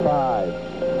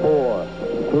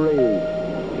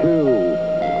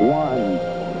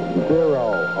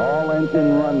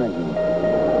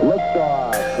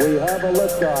liftoff. We have a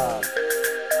liftoff.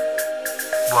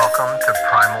 Welcome to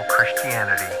Primal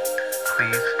Christianity.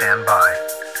 Please stand by.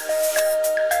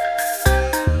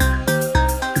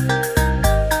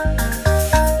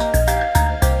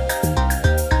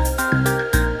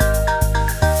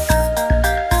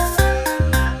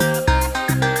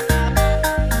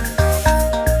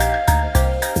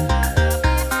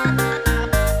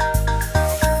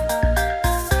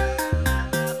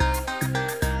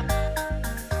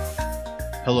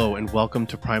 Hello and welcome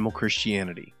to Primal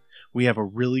Christianity. We have a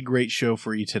really great show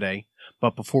for you today,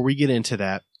 but before we get into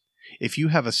that, if you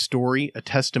have a story, a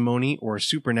testimony, or a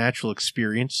supernatural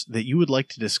experience that you would like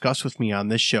to discuss with me on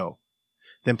this show,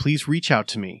 then please reach out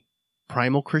to me,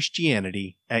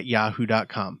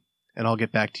 primalchristianity@yahoo.com, and I'll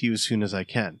get back to you as soon as I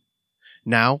can.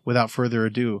 Now, without further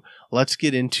ado, let's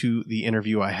get into the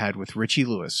interview I had with Richie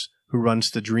Lewis, who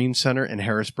runs the Dream Center in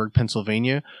Harrisburg,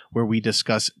 Pennsylvania, where we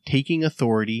discuss taking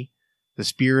authority, the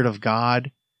Spirit of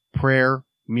God, prayer,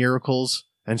 miracles,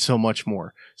 and so much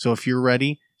more. So if you're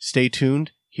ready, stay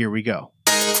tuned. Here we go.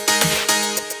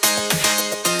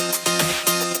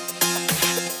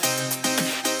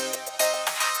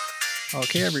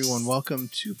 Okay, everyone, welcome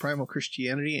to Primal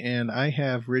Christianity, and I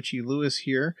have Richie Lewis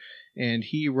here, and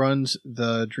he runs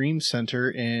the Dream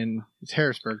Center in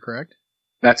Harrisburg, correct?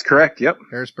 That's correct, yep.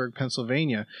 Harrisburg,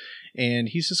 Pennsylvania, and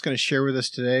he's just going to share with us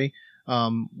today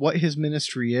what his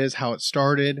ministry is, how it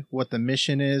started, what the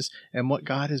mission is, and what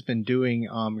God has been doing.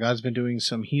 God's been doing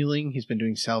some healing. He's been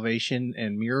doing salvation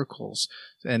and miracles.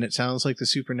 And it sounds like the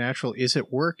supernatural is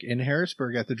at work in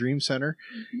Harrisburg at the Dream Center.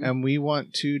 Mm-hmm. And we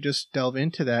want to just delve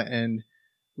into that. And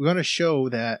we want to show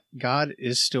that God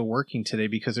is still working today,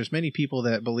 because there's many people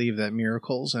that believe that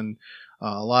miracles and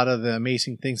a lot of the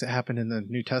amazing things that happened in the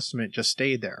New Testament just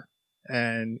stayed there.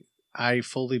 And I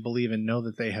fully believe and know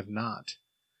that they have not.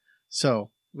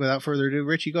 So, without further ado,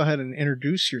 Richie, go ahead and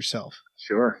introduce yourself.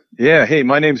 Sure. Yeah. Hey,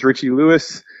 my name's Richie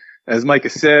Lewis. As Micah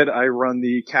said, I run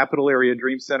the Capital Area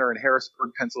Dream Center in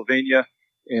Harrisburg, Pennsylvania,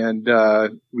 and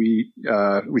we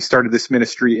started this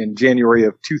ministry in January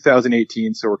of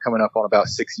 2018. So we're coming up on about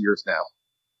 6 years now.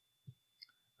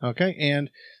 Okay. And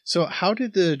so, how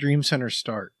did the Dream Center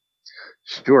start?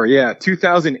 Sure. Yeah.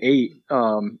 2008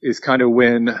 is kind of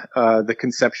when the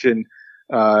conception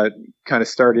kind of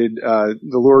started.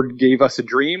 The Lord gave us a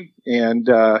dream, and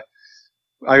I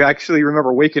actually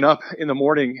remember waking up in the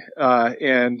morning,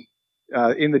 and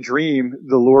in the dream,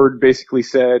 the Lord basically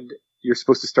said, "You're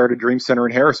supposed to start a dream center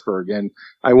in Harrisburg." And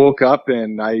I woke up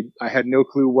and I had no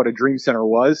clue what a dream center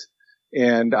was.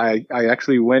 And I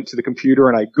actually went to the computer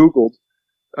and I Googled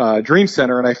Dream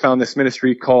Center, and I found this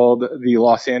ministry called the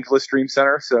Los Angeles Dream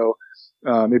Center. So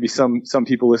maybe some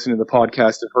people listening to the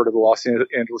podcast have heard of the Los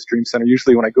Angeles Dream Center.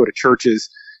 Usually when I go to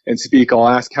churches and speak, I'll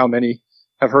ask how many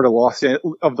have heard of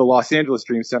the Los Angeles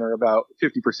Dream Center. About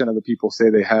 50% of the people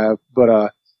say they have.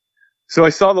 But so I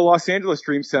saw the Los Angeles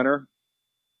Dream Center,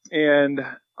 and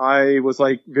I was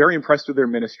like very impressed with their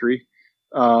ministry.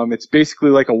 It's basically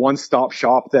like a one-stop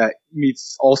shop that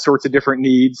meets all sorts of different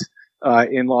needs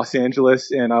in Los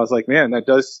Angeles. And I was like, man, that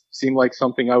does seem like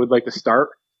something I would like to start.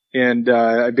 And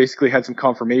I basically had some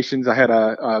confirmations. I had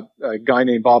a guy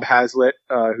named Bob Hazlitt,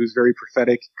 who's very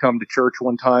prophetic, come to church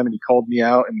one time, and he called me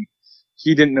out, and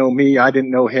he didn't know me. I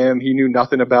didn't know him. He knew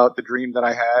nothing about the dream that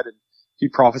I had, and he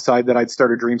prophesied that I'd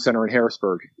start a dream center in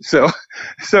Harrisburg. So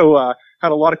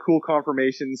had a lot of cool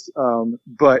confirmations.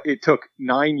 But it took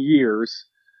 9 years,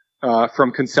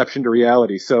 from conception to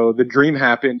reality. So the dream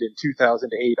happened in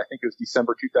 2008. I think it was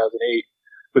December 2008.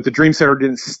 But the Dream Center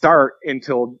didn't start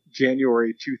until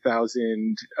January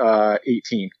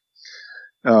 2018.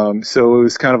 So it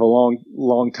was kind of a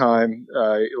long time,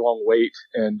 long wait.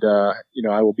 And,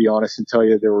 I will be honest and tell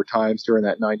you there were times during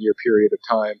that 9-year period of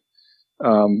time,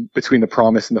 between the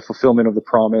promise and the fulfillment of the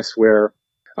promise, where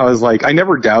I was like, I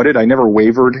never doubted, I never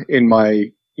wavered in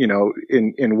my,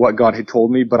 in what God had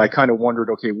told me, but I kind of wondered,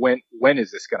 okay, when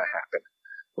is this going to happen?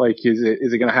 Like, is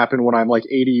it going to happen when I'm like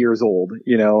 80 years old,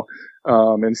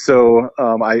 And so,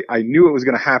 I knew it was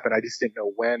going to happen. I just didn't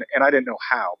know when, and I didn't know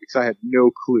how, because I had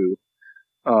no clue,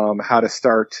 how to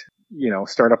start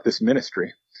up this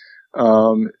ministry.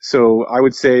 So I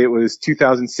would say it was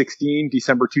 2016,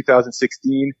 December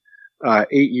 2016, 8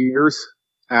 years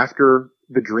after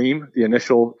the dream, the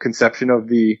initial conception of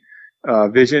the,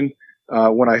 vision,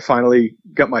 when I finally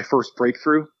got my first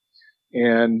breakthrough.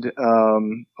 And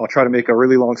I'll try to make a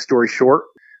really long story short.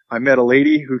 I met a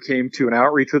lady who came to an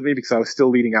outreach with me because I was still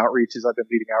leading outreaches. I've been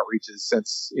leading outreaches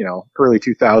since, early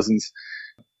 2000s.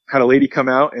 Had a lady come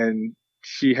out, and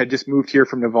she had just moved here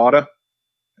from Nevada.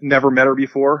 Never met her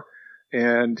before.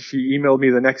 And she emailed me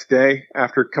the next day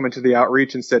after coming to the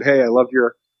outreach and said, "Hey, I loved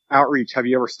your outreach. Have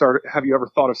you ever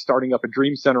thought of starting up a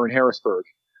dream center in Harrisburg?"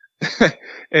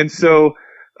 And so,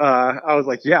 I was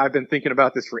like, "Yeah, I've been thinking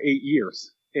about this for 8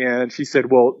 years." And she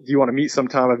said, "Well, do you want to meet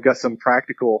sometime? I've got some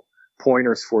practical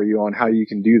pointers for you on how you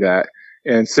can do that."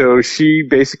 And so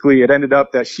it ended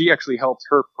up that she actually helped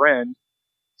her friend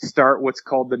start what's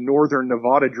called the Northern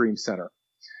Nevada Dream Center.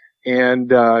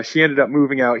 And, she ended up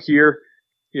moving out here.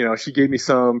 She gave me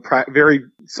some very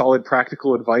solid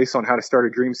practical advice on how to start a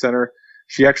dream center.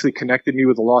 She actually connected me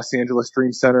with the Los Angeles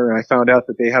Dream Center, and I found out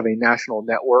that they have a national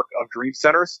network of dream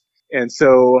centers. And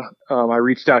so, I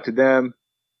reached out to them,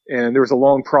 and there was a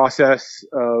long process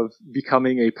of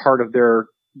becoming a part of their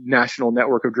national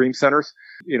network of dream centers.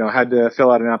 Had to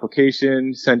fill out an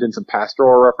application, send in some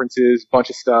pastoral references, bunch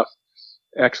of stuff.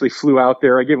 Actually flew out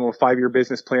there. I gave them a 5-year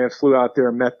business plan, flew out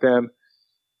there, met them,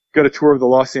 got a tour of the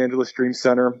Los Angeles Dream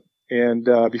Center. And,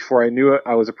 before I knew it,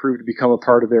 I was approved to become a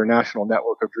part of their national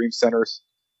network of dream centers.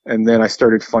 And then I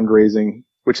started fundraising,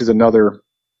 which is another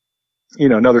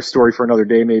story for another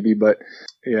day maybe. But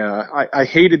yeah, I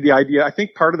hated the idea. I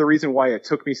think part of the reason why it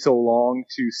took me so long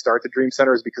to start the dream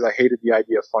center is because I hated the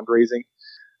idea of fundraising.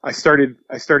 I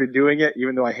started doing it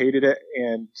even though I hated it.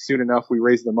 And soon enough, we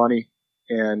raised the money.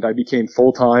 And I became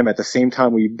full-time at the same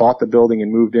time we bought the building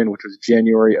and moved in, which was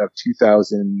January of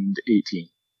 2018.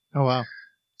 Oh, wow.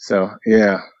 So,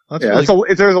 yeah. There's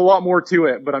a lot more to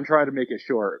it, but I'm trying to make it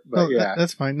short. But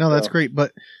that's fine. No, that's great.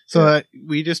 But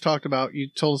we just talked about, you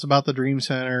told us about the Dream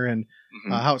Center and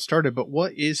how it started, but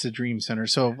what is the Dream Center?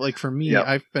 So, like for me,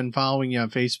 I've been following you on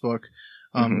Facebook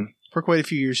for quite a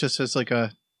few years, just as like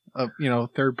a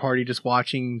third party, just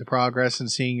watching the progress and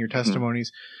seeing your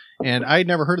testimonies. And I'd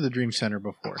never heard of the Dream Center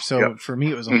before. So for me,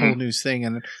 it was a whole new thing.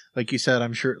 And like you said,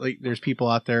 I'm sure there's people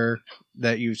out there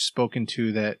that you've spoken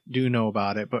to that do know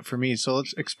about it. But for me, so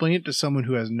let's explain it to someone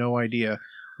who has no idea.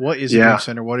 What is the Dream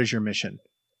Center? What is your mission?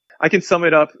 I can sum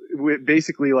it up with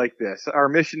basically like this. Our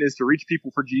mission is to reach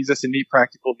people for Jesus and meet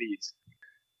practical needs.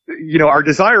 Our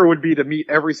desire would be to meet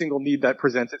every single need that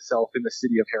presents itself in the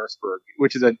city of Harrisburg,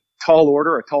 which is a tall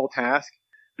order, a tall task.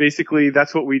 Basically,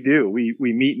 that's what we do. We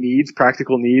meet needs,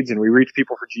 practical needs, and we reach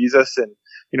people for Jesus. And,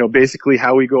 basically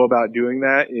how we go about doing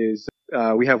that is,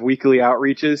 we have weekly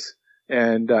outreaches,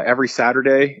 and, every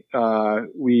Saturday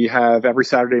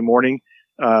morning,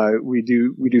 we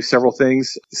do several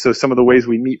things. So some of the ways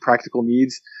we meet practical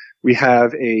needs, we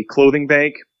have a clothing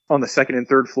bank on the second and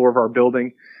third floor of our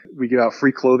building. We give out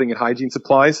free clothing and hygiene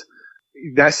supplies.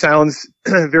 That sounds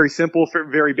very simple,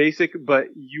 very basic, but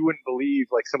you wouldn't believe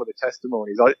like some of the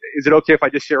testimonies. Is it okay if I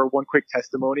just share one quick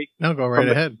testimony? No, go right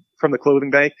ahead. From the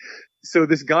clothing bank. So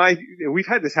this guy, we've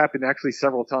had this happen actually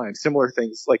several times. Similar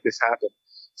things like this happen.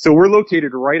 So we're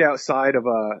located right outside of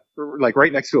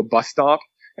right next to a bus stop.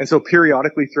 And so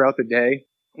periodically throughout the day,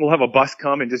 we'll have a bus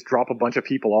come and just drop a bunch of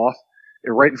people off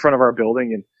right in front of our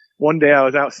building. And one day I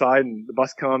was outside and the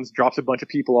bus comes, drops a bunch of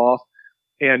people off.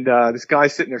 And, this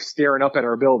guy's sitting there staring up at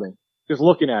our building, just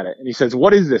looking at it. And he says,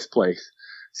 "What is this place?"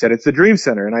 I said, "It's the Dream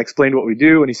Center." And I explained what we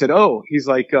do. And he said, "Oh," he's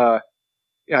like, I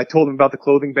told him about the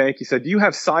clothing bank. He said, "Do you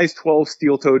have size 12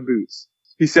 steel-toed boots?"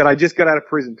 He said, "I just got out of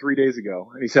prison 3 days ago."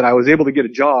 And he said, "I was able to get a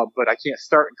job, but I can't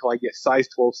start until I get size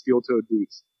 12 steel-toed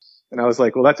boots." And I was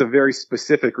like, "Well, that's a very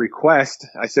specific request."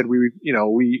 I said,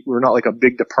 we're not like a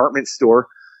big department store.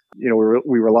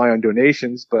 We rely on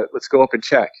donations, but let's go up and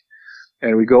check.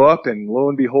 And we go up, and lo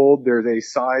and behold,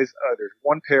 there's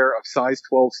one pair of size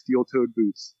 12 steel-toed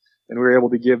boots. And we were able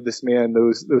to give this man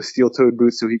those steel-toed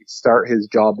boots so he could start his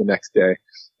job the next day.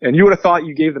 And you would have thought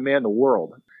you gave the man the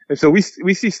world. And so we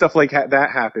see stuff like that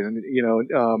happen,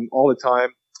 all the time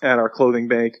at our clothing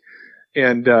bank.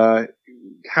 And,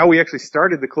 how we actually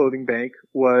started the clothing bank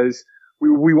was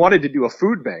we wanted to do a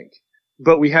food bank,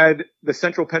 but we had the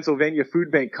Central Pennsylvania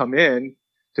Food Bank come in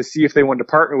to see if they wanted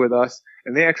to partner with us.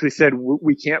 And they actually said,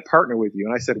 "We can't partner with you."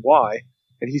 And I said, "Why?"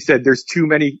 And he said, there's too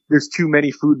many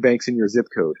food banks in your zip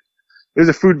code. There's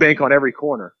a food bank on every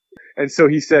corner. And so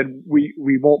he said, we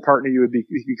won't partner you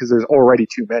because there's already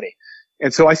too many.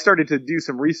 And so I started to do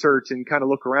some research and kind of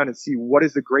look around and see what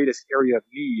is the greatest area of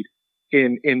need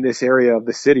in this area of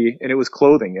the city. And it was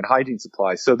clothing and hygiene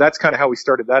supplies. So that's kind of how we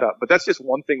started that up. But that's just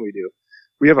one thing we do.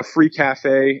 We have a free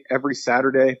cafe every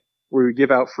Saturday where we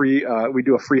give out we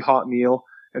do a free hot meal,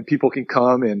 and people can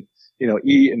come and,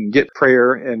 eat and get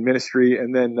prayer and ministry.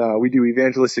 And then, we do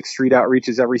evangelistic street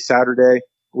outreaches every Saturday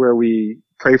where we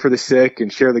pray for the sick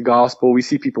and share the gospel. We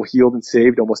see people healed and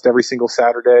saved almost every single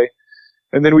Saturday.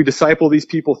 And then we disciple these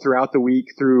people throughout the week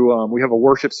through, we have a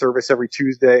worship service every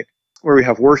Tuesday where we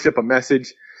have worship, a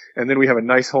message, And then we have a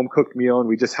nice home cooked meal, and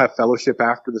we just have fellowship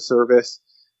after the service.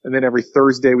 And then every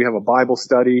Thursday we have a Bible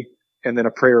study and then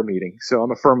a prayer meeting. So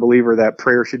I'm a firm believer that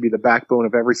prayer should be the backbone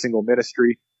of every single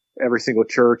ministry, every single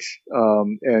church.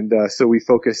 So we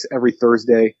focus every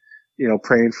Thursday,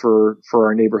 praying for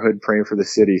our neighborhood, praying for the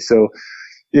city. So,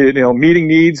 meeting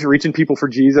needs, reaching people for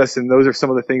Jesus. And those are some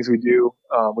of the things we do.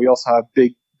 We also have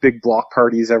big block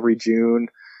parties every June.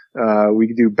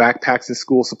 We do backpacks and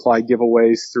school supply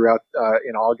giveaways throughout,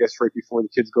 in August, right before the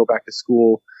kids go back to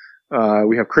school.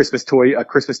 We have a Christmas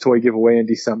toy giveaway in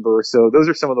December. So those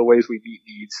are some of the ways we meet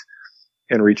needs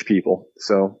and reach people.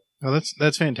 So. Oh,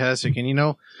 that's fantastic. And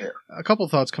a couple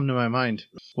thoughts come to my mind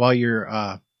while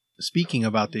you're, speaking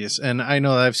about this. And I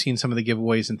know that I've seen some of the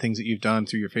giveaways and things that you've done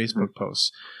through your Facebook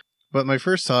posts. But my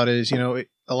first thought is, a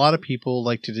lot of people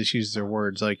like to just use their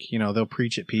words, like, they'll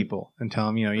preach at people and tell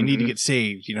them, you need to get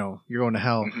saved, you're going to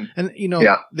hell. And,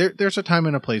 there's a time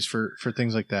and a place for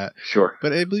things like that. Sure.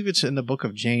 But I believe it's in the book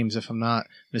of James, if I'm not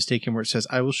mistaken, where it says,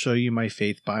 I will show you my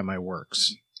faith by my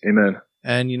works. Amen.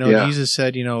 And, Jesus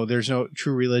said, there's no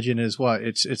true religion is what?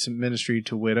 It's a ministry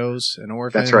to widows and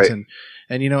orphans. That's right.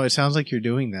 And it sounds like you're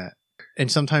doing that.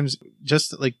 And sometimes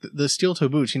just like the steel toe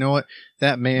boots,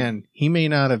 that man, he may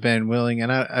not have been willing,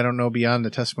 and I don't know beyond the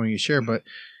testimony you share, but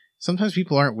sometimes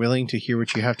people aren't willing to hear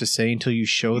what you have to say until you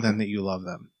show them that you love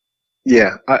them.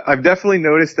 Yeah, I've definitely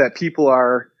noticed that people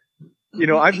are,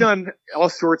 I've done all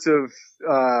sorts of,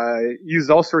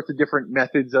 used all sorts of different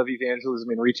methods of evangelism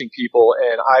and reaching people.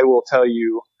 And I will tell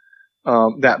you,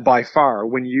 that by far,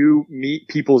 when you meet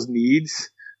people's needs,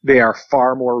 they are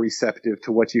far more receptive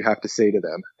to what you have to say to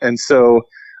them. And so,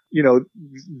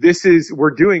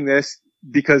 we're doing this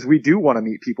because we do want to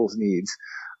meet people's needs,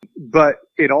 but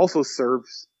it also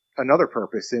serves another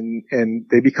purpose, and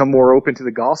they become more open to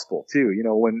the gospel too.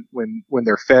 When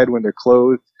they're fed, when they're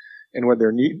clothed, and when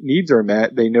their needs are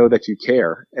met, they know that you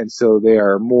care. And so they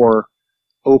are more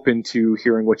open to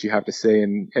hearing what you have to say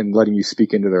and letting you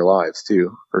speak into their lives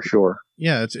too, for sure.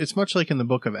 Yeah. It's much like in the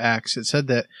book of Acts. It said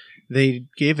that they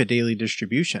gave a daily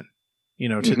distribution,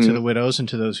 to the widows and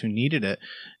to those who needed it.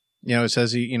 It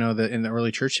says, that in the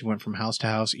early church, they went from house to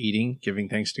house eating, giving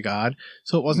thanks to God.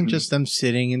 So it wasn't just them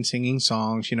sitting and singing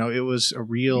songs, it was a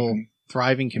real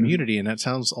thriving community. And that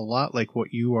sounds a lot like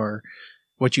what you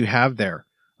have there.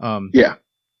 Yeah.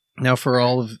 Now, for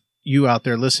all of you out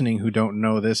there listening who don't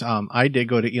know this, I did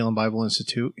go to Elam Bible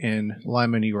Institute in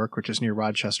Lima, New York, which is near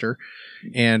Rochester.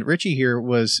 And Richie here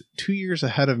was 2 years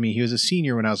ahead of me. He was a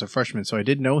senior when I was a freshman, so I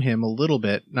did know him a little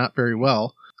bit, not very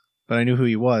well, but I knew who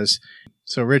he was.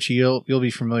 So, Richie, you'll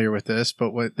be familiar with this,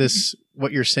 but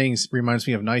what you're saying reminds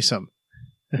me of NISM.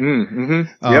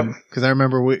 Yep. Because I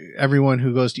remember everyone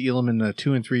who goes to Elam in the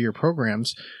 2 and 3 year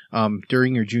programs,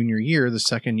 during your junior year, the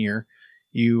second year,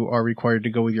 you are required to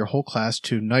go with your whole class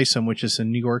to NISM, which is the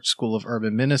New York School of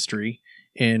Urban Ministry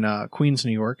in Queens,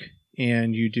 New York.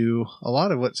 And you do a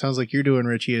lot of what sounds like you're doing,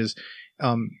 Richie, is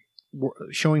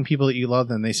showing people that you love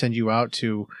them. They send you out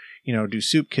to, do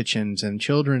soup kitchens and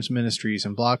children's ministries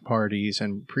and block parties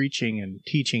and preaching and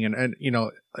teaching and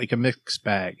like a mixed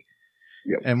bag.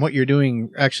 Yep. And what you're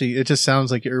doing, actually, it just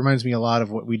sounds like it reminds me a lot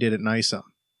of what we did at NISM.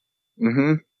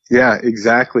 Yeah,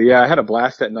 exactly. Yeah, I had a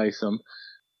blast at NISM.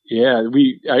 Yeah,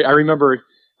 I remember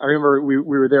we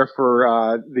were there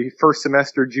for the first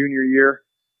semester junior year,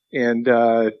 and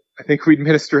I think we'd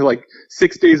minister like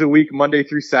 6 days a week, Monday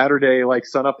through Saturday, like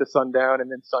sun up to sundown,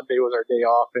 and then Sunday was our day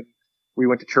off, and we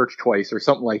went to church twice or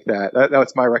something like that.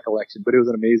 That's my recollection, but it was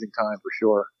an amazing time for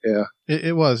sure. Yeah,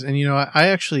 it was. And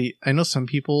I know some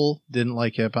people didn't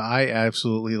like it, but I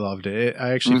absolutely loved it.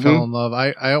 I actually fell in love.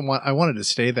 I wanted to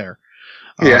stay there.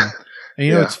 Yeah. And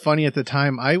it's funny, at the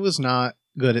time I was not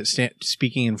good at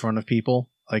speaking in front of people.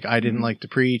 Like, I didn't like to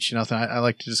preach, nothing. I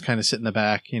like to just kind of sit in the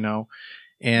back, and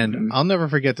I'll never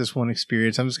forget this one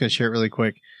experience. I'm just going to share it really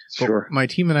quick. Sure. But my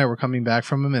team and I were coming back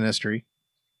from a ministry,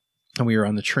 and we were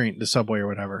on the train, the subway or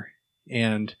whatever.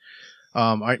 And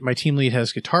my team lead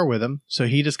has guitar with him, so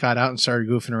he just got out and started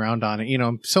goofing around on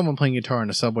it. Someone playing guitar on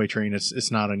a subway train,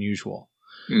 it's not unusual.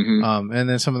 And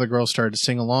then some of the girls started to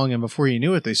sing along, and before you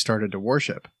knew it, they started to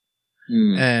worship.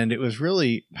 And it was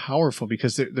really powerful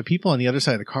because the people on the other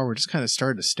side of the car were just kind of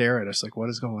started to stare at us like, what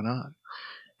is going on?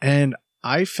 And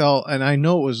I felt, and I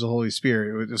know it was the Holy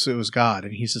Spirit, it was God.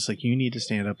 And he's just like, you need to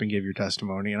stand up and give your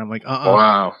testimony. And I'm like,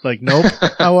 Wow. Like, nope.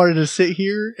 I wanted to sit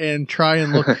here and try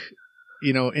and look,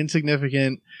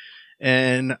 insignificant.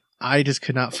 And I just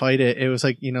could not fight it. It was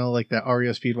like, like that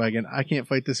REO Speedwagon. I can't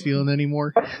fight this feeling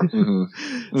anymore.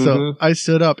 So I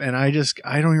stood up, and I don't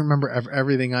even remember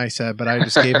everything I said, but I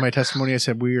just gave my testimony. I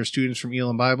said, we are students from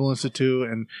Elam Bible Institute.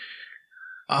 And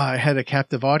I had a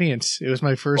captive audience. It was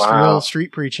my first Wow. real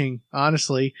street preaching,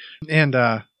 honestly. And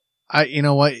you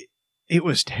know what? It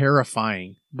was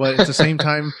terrifying. But at the same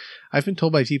time, I've been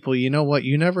told by people, you know what?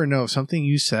 You never know. Something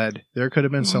you said, there could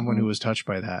have been someone who was touched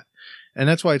by that. And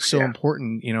that's why it's so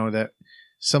important, you know, that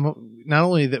not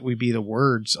only that we be the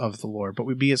words of the Lord, but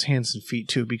we be his hands and feet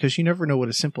too, because you never know what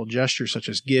a simple gesture such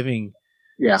as giving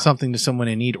something to someone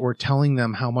in need or telling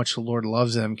them how much the Lord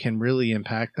loves them can really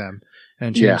impact them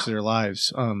and change their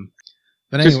lives.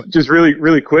 But anyway, just really,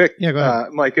 really quick, go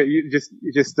ahead. Mike, you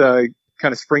just kind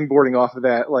of springboarding off of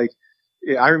that. Like,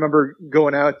 I remember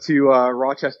going out to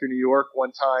Rochester, New York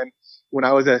one time when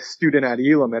I was a student at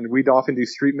Elam, and we'd often do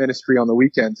street ministry on the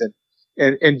weekends.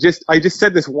 And I just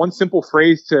said this one simple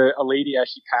phrase to a lady as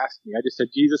she passed me. I just said,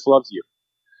 "Jesus loves you."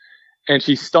 And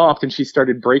she stopped and she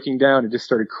started breaking down and just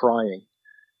started crying.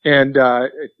 And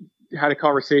had a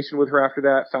conversation with her after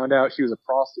that, found out she was a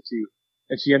prostitute,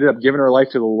 and she ended up giving her life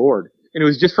to the Lord. And it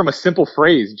was just from a simple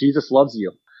phrase, "Jesus loves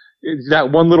you."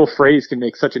 That one little phrase can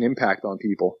make such an impact on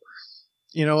people.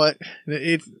 You know what?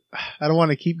 I don't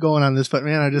want to keep going on this, but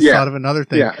man, I just thought of another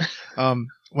thing. Yeah.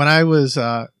 When I was,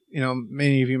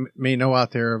 many of you may know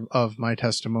out there of my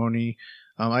testimony.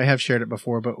 I have shared it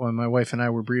before, but when my wife and I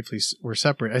were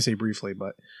separated, I say briefly,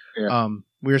 but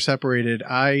we were separated.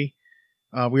 We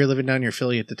were living down near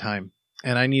Philly at the time,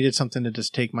 and I needed something to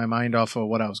just take my mind off of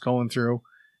what I was going through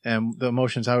and the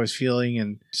emotions I was feeling.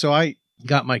 And so I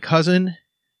got my cousin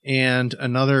and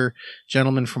another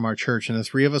gentleman from our church, and the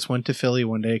three of us went to Philly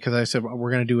one day because I said,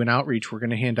 we're going to do an outreach. We're going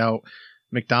to hand out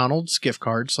McDonald's gift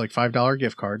cards, like $5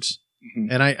 gift cards.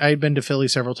 Mm-hmm. And I had been to Philly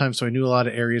several times, so I knew a lot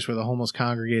of areas where the homeless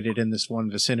congregated in this one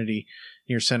vicinity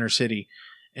near Center City.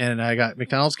 And I got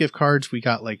McDonald's gift cards. We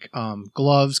got like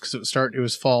gloves because it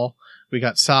was fall. We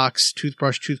got socks,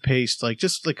 toothbrush, toothpaste, like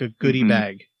just like a goodie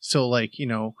bag. So like, you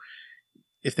know,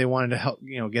 if they wanted to help,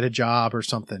 you know, get a job or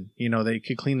something, you know, they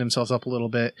could clean themselves up a little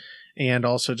bit, and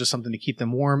also just something to keep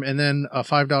them warm. And then a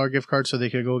 $5 gift card so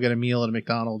they could go get a meal at a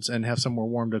McDonald's and have somewhere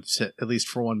warm to sit, at least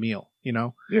for one meal, you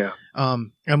know? Yeah.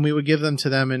 And we would give them to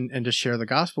them and just share the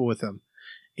gospel with them.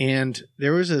 And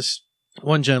there was this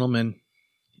one gentleman,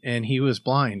 and he was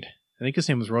blind. I think his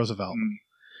name was Roosevelt.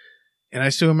 And I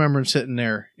still remember him sitting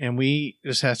there, and we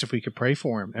just asked if we could pray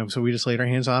for him. And so we just laid our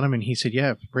hands on him, and he said,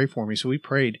 "Yeah, pray for me." So we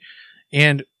prayed.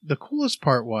 And the coolest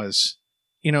part was,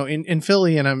 you know, in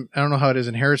Philly, and I don't know how it is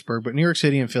in Harrisburg, but New York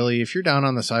City and Philly, if you're down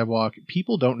on the sidewalk,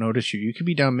 people don't notice you. You could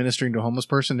be down ministering to a homeless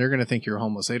person. They're going to think you're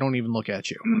homeless. They don't even look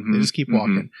at you. They just keep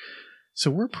walking. So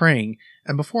we're praying.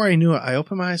 And before I knew it, I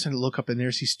opened my eyes and look up, and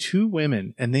there's these two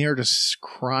women, and they are just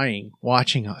crying,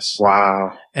 watching us.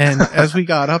 Wow. And as we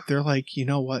got up, they're like, "You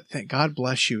know what? Thank God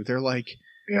bless you." They're like,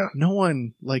 no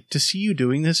one, like, to see you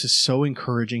doing this is so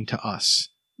encouraging to us.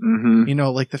 You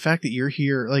know, like the fact that you're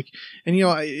here, like, and you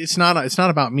know, it's not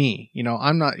about me. You know,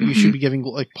 I'm not, you should be giving,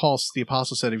 like Paul, the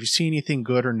apostle said, if you see anything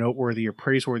good or noteworthy or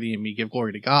praiseworthy in me, give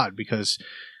glory to God, because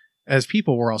as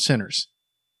people, we're all sinners.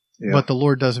 But the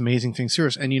Lord does amazing things through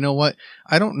us. And you know what?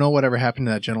 I don't know whatever happened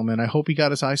to that gentleman. I hope he got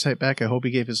his eyesight back. I hope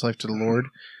he gave his life to the Lord.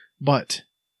 But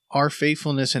our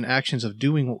faithfulness and actions of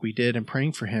doing what we did and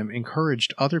praying for him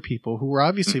encouraged other people who were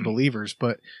obviously believers,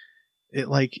 but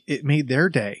it made their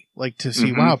day, like, to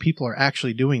see, wow, people are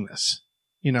actually doing this,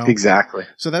 you know? Exactly.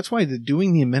 So that's why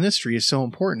doing the ministry is so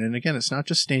important. And again, it's not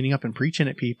just standing up and preaching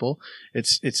at people.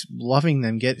 It's loving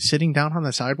them, sitting down on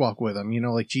the sidewalk with them, you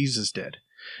know, like Jesus did.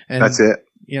 And that's it.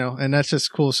 You know, and that's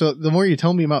just cool. So the more you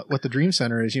tell me about what the Dream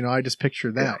Center is, you know, I just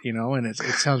picture that, you know, and it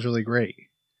sounds really great.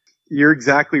 You're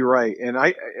exactly right. And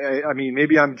I mean,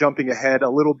 maybe I'm jumping ahead a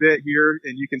little bit here,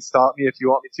 and you can stop me if you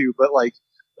want me to, but like,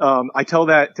 I tell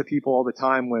that to people all the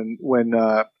time when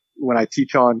I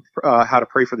teach on how to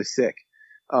pray for the sick.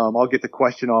 I'll get the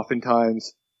question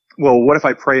oftentimes, well, what if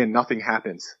I pray and nothing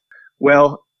happens?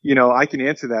 Well, you know, I can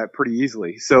answer that pretty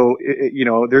easily. So, you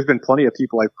know, there's been plenty of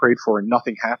people I've prayed for and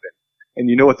nothing happened. And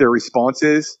you know what their response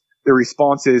is? Their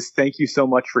response is, "Thank you so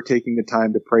much for taking the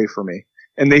time to pray for me."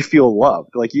 And they feel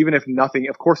loved. Like, even if nothing,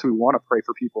 of course we want to pray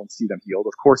for people and see them healed.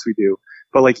 Of course we do.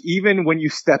 But like, even when you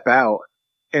step out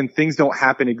and things don't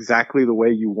happen exactly the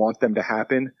way you want them to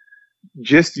happen,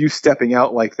 just you stepping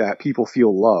out like that, people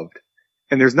feel loved.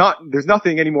 And there's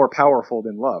nothing any more powerful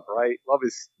than love, right? Love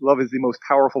is the most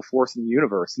powerful force in the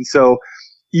universe. And so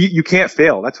you can't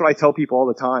fail. That's what I tell people all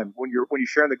the time. When you're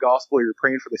sharing the gospel or you're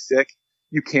praying for the sick,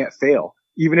 you can't fail.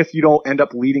 Even if you don't end up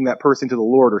leading that person to the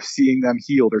Lord or seeing them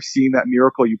healed or seeing that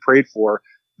miracle you prayed for,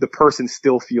 the person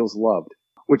still feels loved,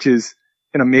 which is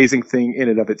an amazing thing in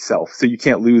and of itself. So you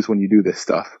can't lose when you do this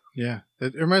stuff. Yeah.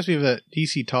 It reminds me of that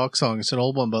DC Talk song. It's an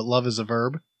old one, but love is a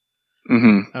verb.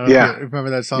 Mm-hmm. I don't know Yeah. if you remember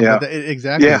that song. Yeah. But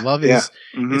exactly. Yeah. Love Yeah. is,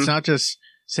 Mm-hmm. it's not just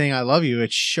saying I love you.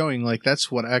 It's showing, like,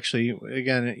 that's what actually,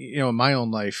 again, you know, in my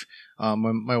own life,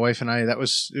 when my wife and I, that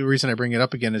was the reason I bring it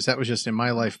up again, is that was just in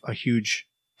my life a huge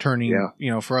turning, Yeah.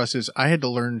 you know, for us, is I had to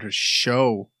learn to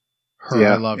show her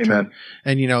Yeah. I loved Amen. her.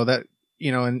 And, you know, that,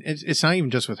 you know, and it's not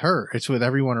even just with her, it's with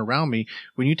everyone around me.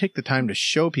 When you take the time to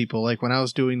show people, like when I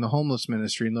was doing the homeless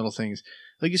ministry and little things,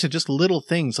 like you said, just little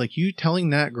things, like you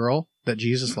telling that girl that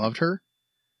Jesus loved her,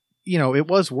 you know, it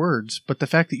was words, but the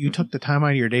fact that you took the time out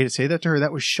of your day to say that to her,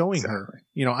 that was showing her,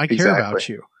 you know, I care about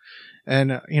you.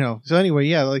 And, you know, so anyway,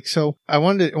 yeah, like, so I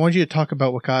wanted you to talk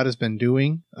about what God has been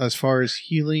doing as far as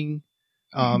healing,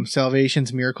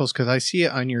 salvations, miracles, because I see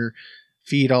it on your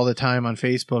feed all the time on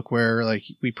Facebook where, like,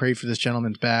 we pray for this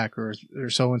gentleman's back or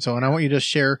so and so. And I want you to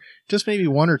share just maybe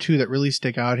one or two that really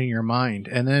stick out in your mind.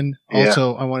 And then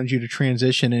also I wanted you to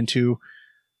transition into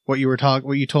what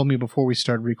you told me before we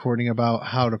started recording about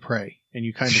how to pray, and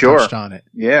you kind of touched on it.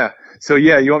 Yeah. So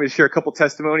yeah, you want me to share a couple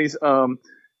testimonies?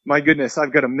 My goodness,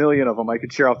 I've got a million of them I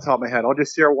could share off the top of my head. I'll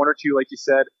just share one or two, like you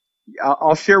said.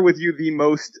 I'll share with you the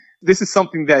most. This is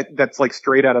something that's like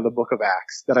straight out of the book of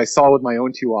Acts that I saw with my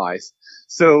own two eyes.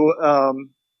 So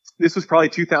this was probably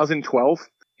 2012,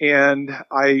 and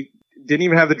I didn't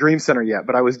even have the Dream Center yet,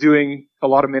 but I was doing a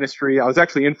lot of ministry. I was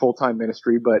actually in full-time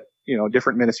ministry, but, you know,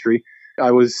 different ministry.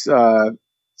 I was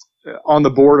on the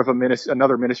board of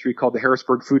another ministry called the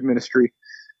Harrisburg Food Ministry.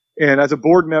 And as a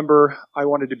board member, I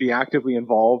wanted to be actively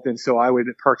involved. And so I would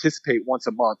participate once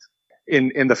a month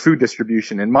in the food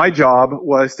distribution. And my job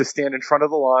was to stand in front of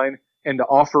the line and to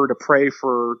offer to pray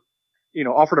for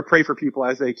people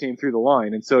as they came through the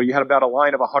line. And so you had about a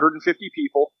line of 150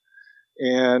 people,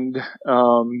 and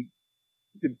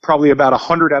probably about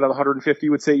 100 out of the 150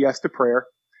 would say yes to prayer.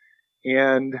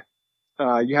 And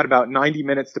you had about 90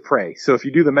 minutes to pray. So if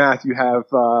you do the math, you have,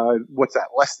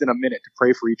 less than a minute to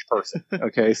pray for each person.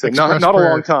 Okay. So not a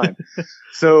long time.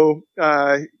 So,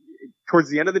 towards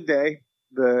the end of the day,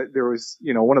 there was,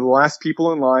 you know, one of the last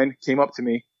people in line came up to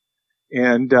me,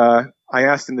 and, I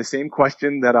asked him the same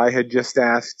question that I had just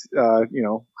asked,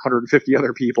 150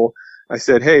 other people. I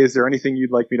said, "Hey, is there anything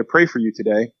you'd like me to pray for you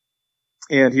today?"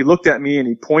 And he looked at me and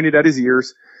he pointed at his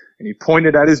ears and he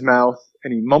pointed at his mouth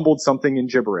and he mumbled something in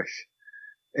gibberish.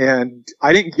 And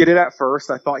I didn't get it at first.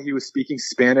 I thought he was speaking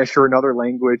Spanish or another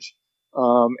language.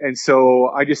 And so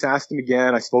I just asked him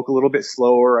again. I spoke a little bit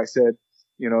slower. I said,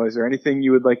 you know, "Is there anything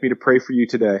you would like me to pray for you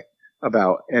today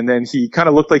about?" And then he kind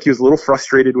of looked like he was a little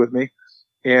frustrated with me.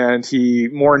 And he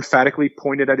more emphatically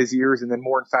pointed at his ears and then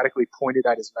more emphatically pointed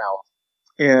at his mouth.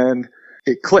 And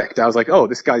it clicked. I was like, oh,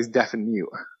 this guy's deaf and mute.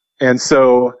 And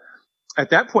so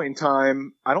at that point in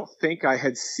time, I don't think I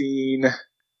had seen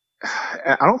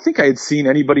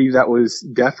anybody that was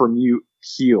deaf or mute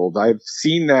healed. I've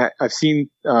seen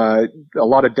a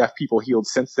lot of deaf people healed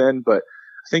since then, but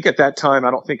I think at that time, I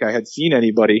don't think I had seen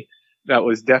anybody that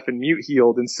was deaf and mute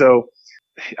healed. And so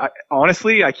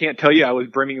honestly, I can't tell you I was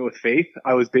brimming with faith.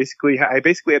 I basically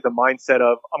had the mindset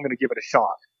of, I'm going to give it a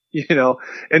shot, you know?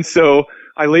 And so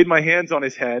I laid my hands on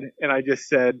his head and I just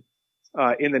said,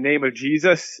 in the name of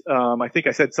Jesus, I think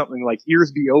I said something like,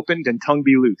 "Ears be opened and tongue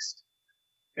be loosed."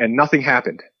 And nothing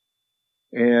happened.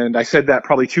 And I said that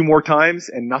probably 2 more times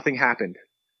and nothing happened.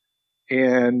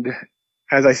 And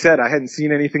as I said, I hadn't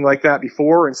seen anything like that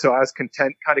before. And so I was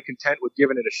content with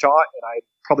giving it a shot. And I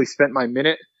probably spent my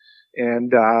minute,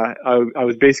 and I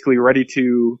was basically ready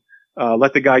to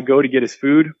let the guy go to get his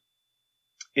food.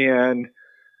 And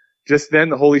just then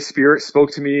the Holy Spirit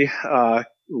spoke to me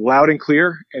loud and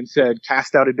clear and said,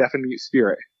 "Cast out a deaf and mute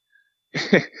spirit."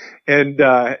 And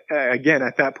again,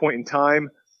 at that point in time,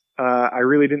 I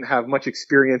really didn't have much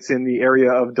experience in the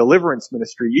area of deliverance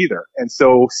ministry either. And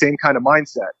so same kind of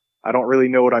mindset. I don't really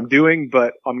know what I'm doing,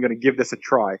 but I'm going to give this a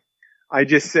try. I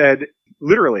just said,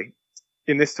 literally,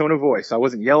 in this tone of voice. I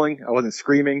wasn't yelling. I wasn't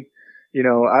screaming. You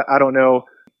know, I don't know,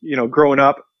 you know, growing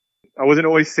up, I wasn't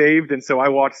always saved. And so I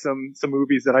watched some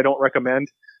movies that I don't recommend.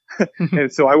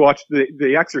 And so I watched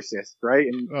the Exorcist, right?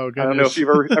 And I don't know if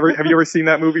have you ever seen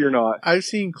that movie or not? I've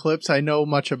seen clips. I know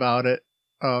much about it.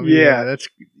 That's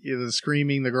the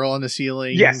screaming, the girl on the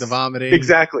ceiling, yes, the vomiting.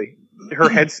 Exactly. Her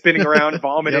head spinning around,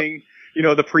 vomiting. Yep. You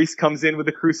know, the priest comes in with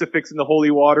the crucifix and the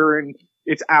holy water, and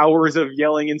it's hours of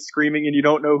yelling and screaming, and you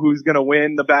don't know who's going to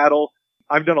win the battle.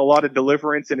 I've done a lot of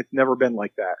deliverance, and it's never been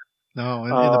like that. No, in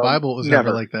the Bible, it was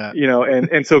never like that. You know,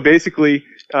 and so basically,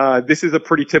 this is a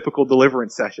pretty typical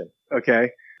deliverance session.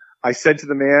 Okay. I said to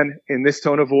the man in this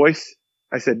tone of voice,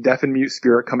 I said, "Deaf and mute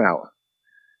spirit, come out."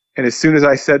 And as soon as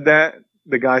I said that,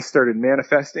 the guy started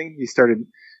manifesting. He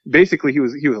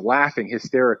was laughing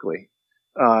hysterically.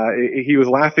 He was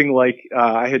laughing like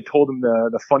I had told him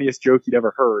the funniest joke he'd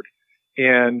ever heard.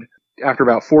 And after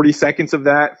about 45 seconds of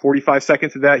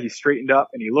that, he straightened up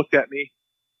and he looked at me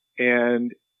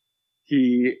and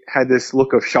he had this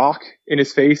look of shock in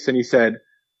his face and he said,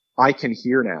 "I can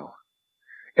hear now."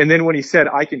 And then when he said,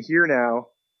 "I can hear now,"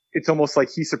 it's almost like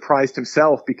he surprised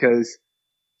himself because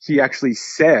he actually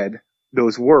said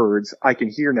those words, "I can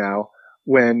hear now,"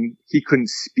 when he couldn't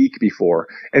speak before.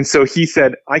 And so he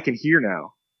said, "I can hear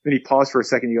now." Then he paused for a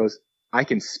second. He goes, "I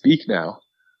can speak now."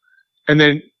 And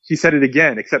then he said it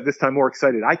again, except this time more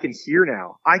excited. "I can hear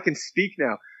now. I can speak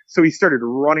now." So he started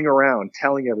running around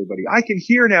telling everybody, "I can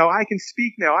hear now. I can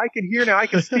speak now. I can hear now. I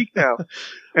can speak now."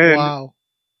 And wow.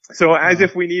 so as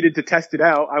if we needed to test it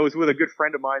out, I was with a good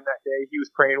friend of mine that day. He was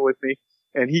praying with me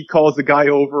and he calls the guy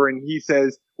over and he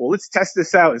says, "Well, let's test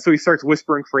this out." And so he starts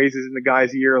whispering phrases in the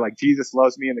guy's ear like, "Jesus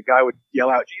loves me." And the guy would yell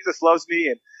out, "Jesus loves me."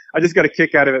 And I just got a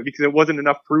kick out of it because it wasn't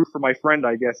enough proof for my friend,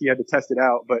 I guess. He had to test it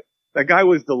out. But that guy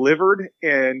was delivered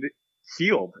and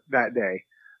healed that day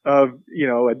of,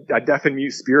 a deaf and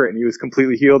mute spirit. And he was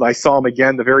completely healed. I saw him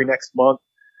again the very next month.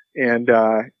 And,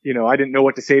 I didn't know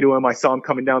what to say to him. I saw him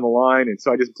coming down the line. And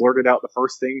so I just blurted out the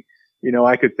first thing,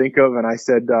 I could think of. And I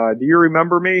said, "Do you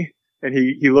remember me?" And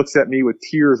he looks at me with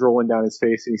tears rolling down his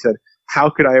face. And he said, "How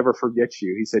could I ever forget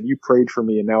you?" He said, "You prayed for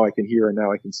me and now I can hear and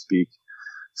now I can speak."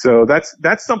 So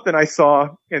that's something I saw.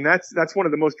 And that's one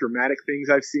of the most dramatic things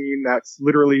I've seen. That's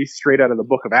literally straight out of the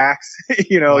book of Acts,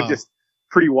 Wow. Just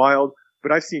pretty wild.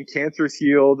 But I've seen cancers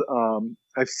healed.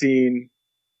 I've seen,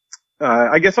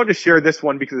 I guess I'll just share this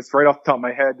one because it's right off the top of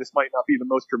my head. This might not be the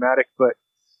most dramatic, but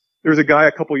there was a guy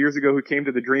a couple years ago who came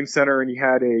to the Dream Center and he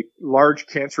had a large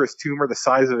cancerous tumor the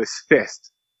size of his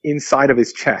fist inside of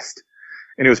his chest.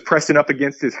 And it was pressing up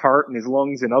against his heart and his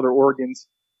lungs and other organs.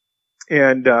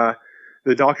 And,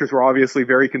 the doctors were obviously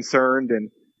very concerned.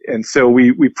 And so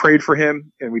we prayed for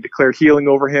him and we declared healing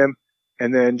over him.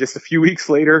 And then just a few weeks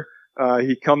later,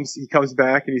 he comes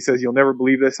back and he says, "You'll never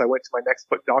believe this. I went to my next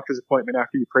doctor's appointment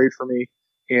after you prayed for me.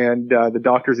 And, the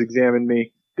doctors examined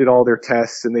me, did all their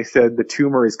tests, and they said the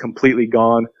tumor is completely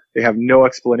gone. They have no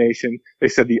explanation. They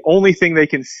said the only thing they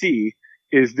can see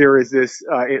is there is this,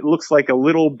 it looks like a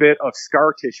little bit of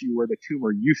scar tissue where the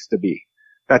tumor used to be.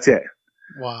 That's it."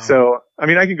 Wow. So, I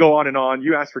mean, I can go on and on.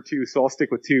 You asked for two, so I'll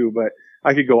stick with two, but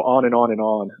I could go on and on and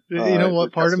on. You know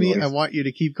what? Part of me, I testimonies. want you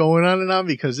to keep going on and on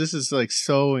because this is like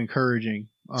so encouraging.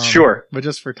 Sure. But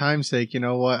just for time's sake, you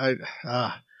know what?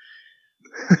 I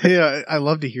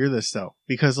love to hear this though,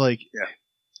 because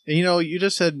you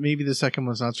just said maybe the second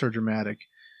one's not so dramatic,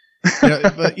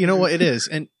 but you know what? It is.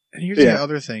 And here's the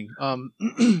other thing.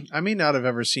 I may not have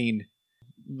ever seen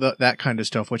that kind of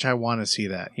stuff, which I want to see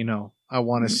that, I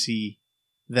want to see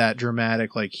that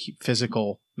dramatic, like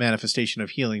physical manifestation of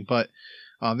healing. But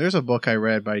there's a book I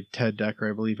read by Ted Decker,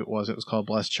 I believe it was called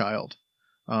Blessed Child.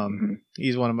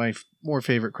 He's one of my more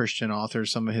favorite Christian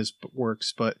authors, some of his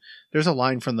works, but there's a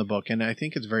line from the book and I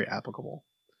think it's very applicable.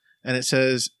 And it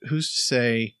says, "Who's to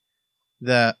say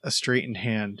that a straightened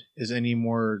hand is any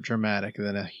more dramatic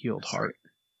than a healed heart?"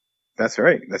 That's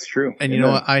right. That's true. And you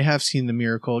know what? I have seen the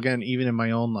miracle again, even in my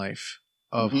own life,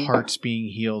 of hearts being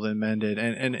healed and mended,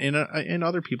 and in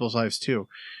other people's lives too.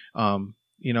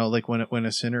 Like when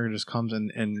a sinner just comes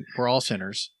and we're all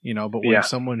sinners, but when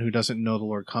someone who doesn't know the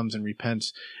Lord comes and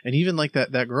repents, and even like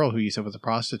that girl who you said was a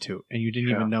prostitute and you didn't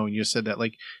even know, and you said that,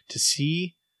 like, to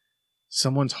see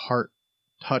someone's heart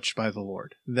touched by the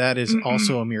Lord, that is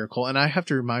also a miracle. And I have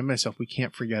to remind myself, we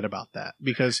can't forget about that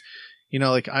because,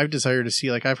 I've desired to see,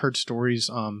 I've heard stories,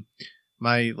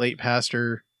 my late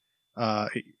pastor,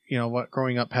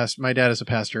 growing up my dad is a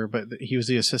pastor, but he was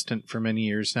the assistant for many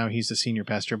years. Now he's the senior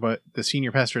pastor, but the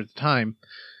senior pastor at the time,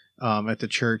 at the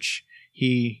church,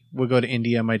 he would go to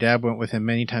India. My dad went with him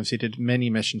many times. He did many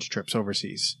missions trips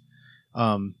overseas.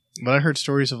 But I heard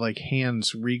stories of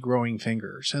hands regrowing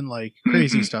fingers and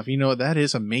crazy stuff. That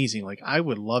is amazing. I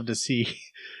would love to see,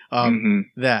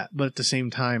 that, but at the same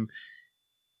time,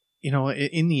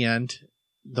 in the end,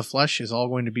 the flesh is all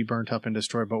going to be burnt up and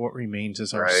destroyed, but what remains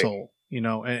is our soul, and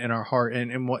our heart.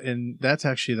 And that's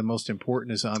actually the most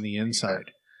important, is on the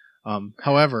inside.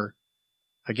 However,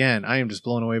 again, I am just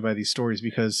blown away by these stories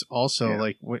because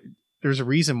also there's a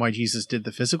reason why Jesus did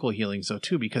the physical healings though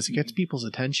too, because it gets people's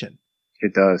attention.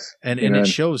 It does. And it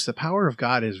shows the power of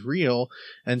God is real.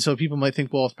 And so people might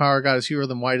think, well, if the power of God is real,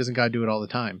 then why doesn't God do it all the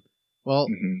time? Well,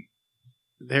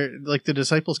 the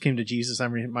disciples came to Jesus.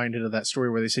 I'm reminded of that story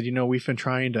where they said, we've been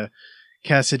trying to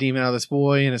cast a demon out of this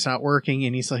boy and it's not working.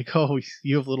 And he's like, "Oh,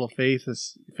 you have little faith,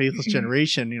 this faithless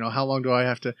generation. How long do I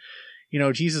have to,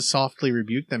 Jesus softly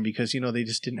rebuked them because, they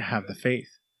just didn't have the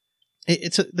faith.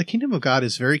 the kingdom of God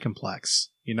is very complex,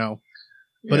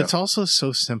 but it's also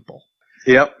so simple.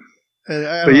 Yep.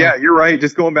 But yeah, you're right.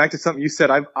 Just going back to something you said,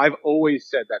 I've always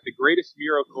said that the greatest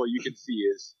miracle you can see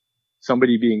is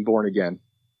somebody being born again.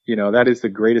 That is the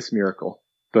greatest miracle.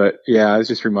 But yeah, I was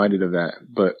just reminded of that.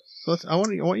 But so I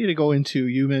want you to go into,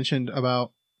 you mentioned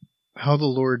about how the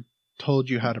Lord told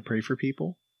you how to pray for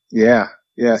people. Yeah.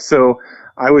 So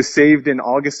I was saved in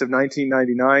August of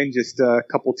 1999, just a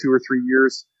couple, 2 or 3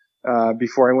 years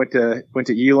before I went to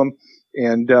Elam,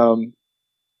 and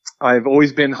I've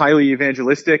always been highly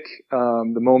evangelistic.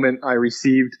 The moment I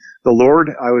received the Lord,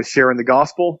 I was sharing the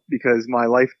gospel because my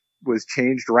life was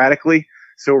changed radically,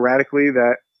 so radically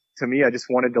that to me, I just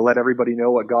wanted to let everybody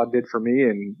know what God did for me,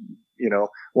 and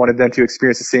wanted them to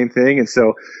experience the same thing. And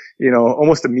so,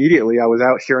 almost immediately I was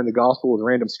out sharing the gospel with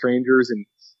random strangers and,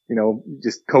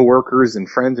 just coworkers and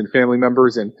friends and family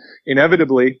members. And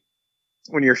inevitably,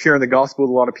 when you're sharing the gospel with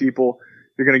a lot of people,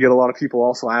 you're going to get a lot of people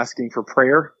also asking for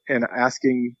prayer and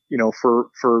asking, for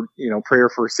prayer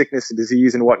for sickness and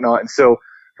disease and whatnot. And so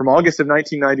from August of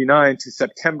 1999 to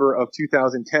September of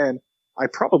 2010, I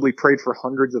probably prayed for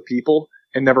hundreds of people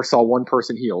and never saw one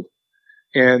person healed.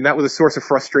 And that was a source of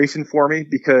frustration for me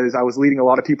because I was leading a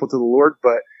lot of people to the Lord,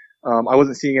 but I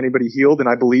wasn't seeing anybody healed, and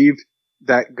I believed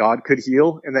that God could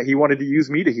heal and that he wanted to use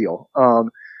me to heal.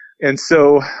 And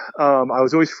so I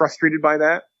was always frustrated by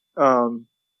that.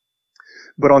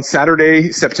 But on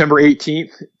Saturday, September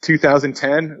 18th,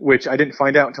 2010, which I didn't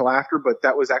find out until after, but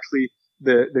that was actually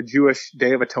the Jewish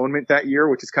Day of Atonement that year,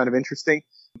 which is kind of interesting.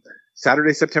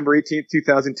 Saturday, September 18th,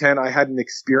 2010, I had an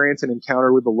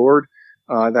encounter with the Lord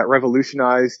that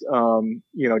revolutionized,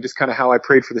 just kind of how I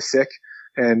prayed for the sick.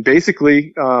 And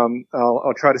basically,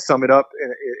 I'll try to sum it up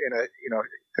in a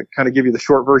kind of give you the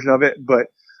short version of it. But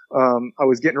I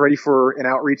was getting ready for an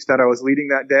outreach that I was leading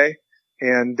that day,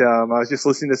 and I was just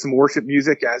listening to some worship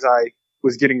music as I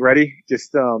was getting ready.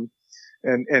 Just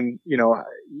and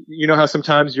how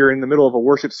sometimes you're in the middle of a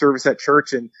worship service at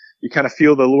church and you kind of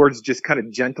feel the Lord's just kind of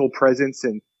gentle presence,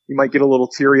 and you might get a little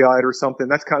teary-eyed or something.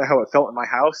 That's kind of how it felt in my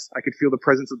house. I could feel the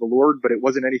presence of the Lord, but it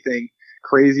wasn't anything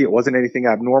crazy. It wasn't anything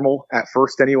abnormal at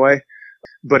first anyway.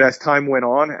 But as time went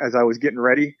on, as I was getting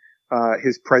ready,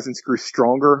 his presence grew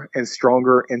stronger and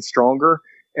stronger and stronger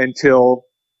until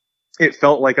it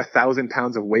felt like 1,000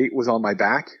 pounds of weight was on my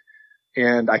back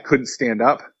and I couldn't stand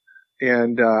up.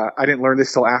 And I didn't learn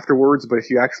this till afterwards, but if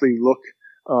you actually look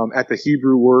at the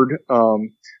Hebrew word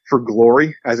for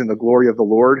glory, as in the glory of the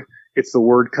Lord, it's the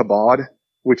word kabod,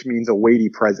 which means a weighty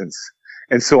presence.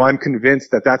 And so I'm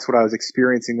convinced that that's what I was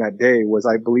experiencing that day. Was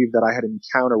I believed that I had an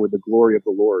encounter with the glory of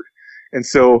the Lord. And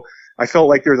so I felt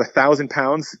like there was 1,000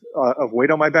 pounds of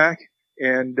weight on my back.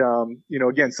 And,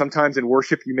 again, sometimes in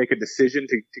worship, you make a decision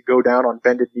to go down on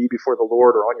bended knee before the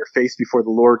Lord or on your face before the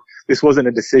Lord. This wasn't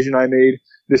a decision I made.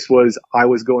 I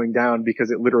was going down because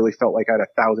it literally felt like I had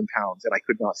 1,000 pounds and I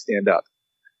could not stand up.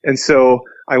 And so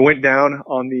I went down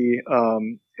on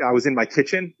I was in my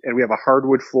kitchen and we have a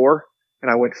hardwood floor,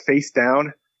 and I went face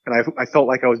down, and I felt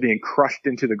like I was being crushed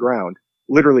into the ground,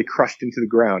 literally crushed into the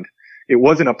ground. It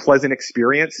wasn't a pleasant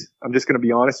experience. I'm just going to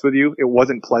be honest with you. It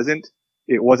wasn't pleasant.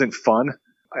 It wasn't fun.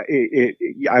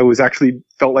 I was actually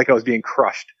felt like I was being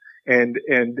crushed. And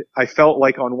I felt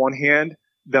like on one hand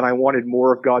that I wanted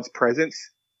more of God's presence,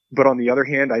 but on the other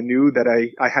hand, I knew that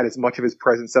I had as much of his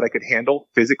presence that I could handle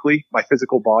physically. My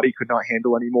physical body could not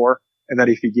handle anymore. And that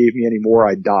if he gave me any more,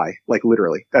 I'd die. Like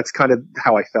literally. That's kind of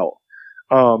how I felt.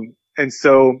 And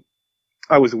so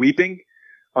I was weeping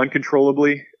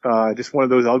uncontrollably, just one of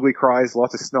those ugly cries,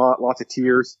 lots of snot, lots of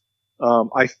tears.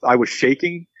 I was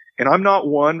shaking, and I'm not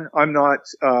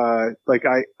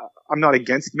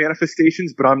against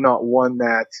manifestations, but I'm not one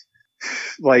that,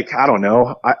 I don't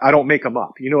know, I don't make them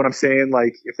up. You know what I'm saying?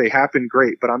 Like, if they happen,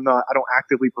 great, but I don't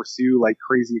actively pursue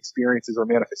crazy experiences or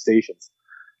manifestations.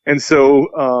 And so,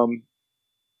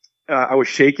 I was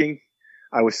shaking,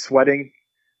 I was sweating,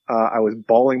 I was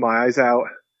bawling my eyes out,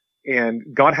 and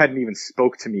God hadn't even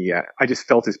spoke to me yet. I just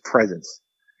felt his presence.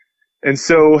 And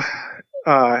so,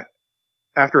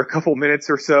 after a couple minutes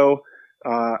or so,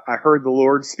 I heard the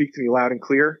Lord speak to me loud and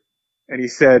clear. And he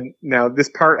said, now this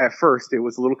part at first, it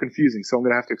was a little confusing, so I'm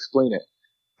going to have to explain it.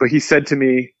 But he said to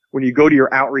me, when you go to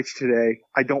your outreach today,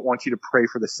 I don't want you to pray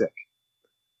for the sick.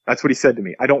 That's what he said to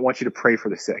me. I don't want you to pray for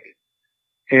the sick.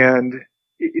 And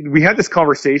we had this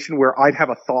conversation where I'd have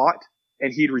a thought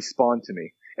and he'd respond to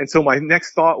me. And so my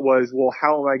next thought was, well,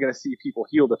 how am I going to see people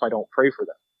healed if I don't pray for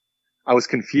them? I was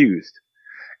confused.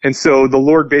 And so the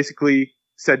Lord basically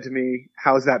said to me,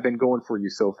 how's that been going for you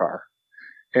so far?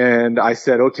 And I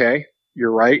said, okay,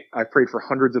 you're right. I've prayed for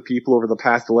hundreds of people over the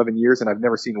past 11 years and I've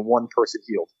never seen one person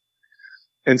healed.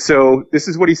 And so this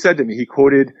is what he said to me. He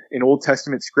quoted an Old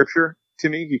Testament scripture to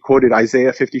me. He quoted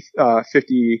Isaiah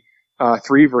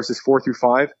 53 verses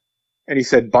 4-5. And he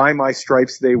said, by my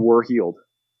stripes they were healed.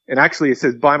 And actually it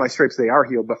says, by my stripes they are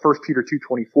healed. But 1 Peter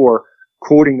 2:24,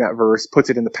 quoting that verse, puts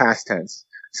it in the past tense.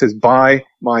 It says, by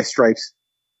my stripes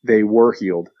they were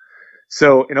healed.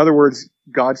 So in other words,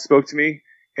 God spoke to me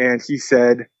and he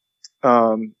said,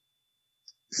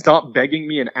 stop begging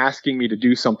me and asking me to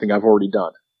do something I've already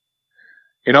done.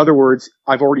 In other words,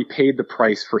 I've already paid the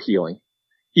price for healing.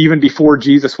 Even before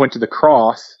Jesus went to the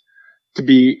cross to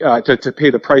pay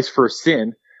the price for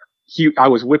sin, I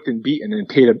was whipped and beaten and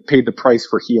paid the price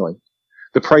for healing.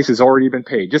 The price has already been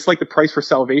paid. Just like the price for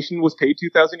salvation was paid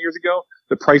 2,000 years ago,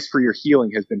 the price for your healing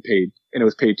has been paid, and it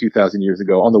was paid 2,000 years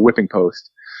ago on the whipping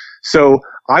post. So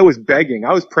I was begging.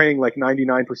 I was praying like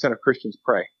 99% of Christians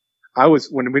pray.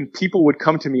 When people would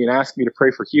come to me and ask me to pray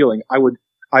for healing, I would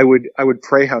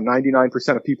pray how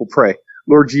 99% of people pray.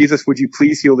 Lord Jesus, would you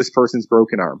please heal this person's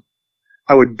broken arm?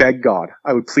 I would beg God.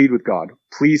 I would plead with God.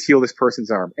 Please heal this person's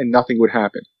arm, and nothing would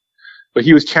happen. But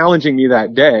he was challenging me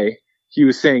that day. He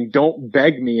was saying, don't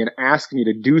beg me and ask me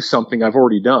to do something I've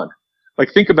already done.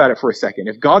 Like, think about it for a second.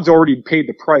 If God's already paid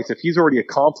the price, if he's already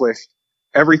accomplished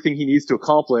everything he needs to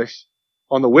accomplish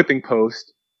on the whipping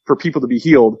post for people to be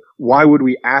healed, why would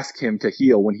we ask him to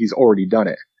heal when he's already done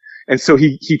it? And so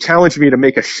he challenged me to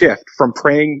make a shift from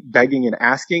praying, begging, and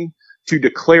asking to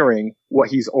declaring what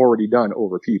he's already done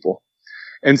over people.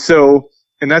 And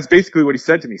that's basically what he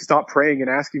said to me. Stop praying and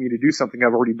asking me to do something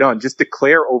I've already done. Just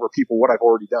declare over people what I've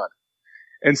already done.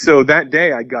 And so that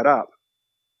day I got up.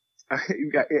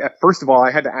 First of all,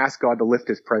 I had to ask God to lift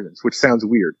his presence, which sounds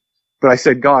weird. But I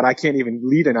said, God, I can't even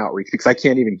lead an outreach because I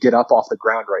can't even get up off the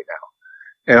ground right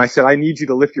now. And I said, I need you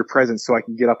to lift your presence so I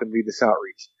can get up and lead this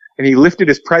outreach. And he lifted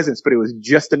his presence, but it was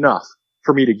just enough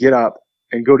for me to get up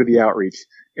and go to the outreach.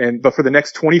 But for the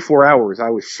next 24 hours, I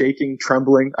was shaking,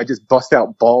 trembling. I just bust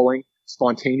out bawling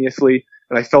spontaneously.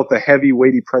 And I felt the heavy,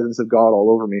 weighty presence of God all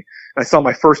over me. And I saw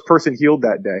my first person healed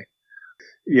that day.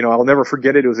 I'll never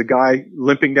forget it. It was a guy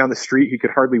limping down the street. He could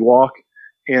hardly walk.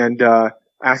 And,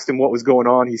 asked him what was going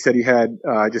on. He said he had,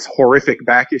 just horrific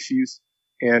back issues.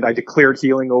 And I declared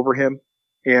healing over him.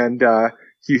 And,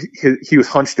 he was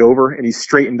hunched over and he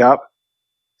straightened up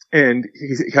and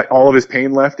he got all of his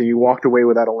pain left and he walked away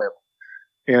without a limp.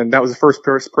 And that was the first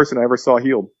person I ever saw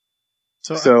healed.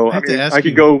 So I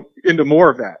could go into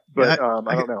more of that, but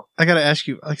I don't know. I got to ask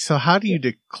you, so how do you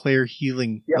declare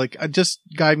healing? Yeah. Just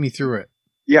guide me through it.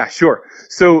 Yeah, sure.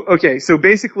 So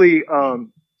basically,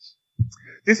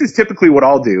 this is typically what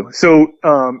I'll do. So,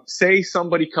 say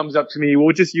somebody comes up to me,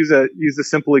 we'll just use a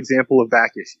simple example of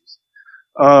back issues.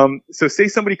 So say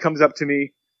somebody comes up to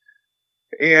me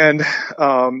and,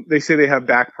 they say they have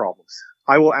back problems.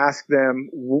 I will ask them,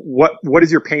 what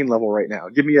is your pain level right now?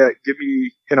 Give me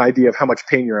an idea of how much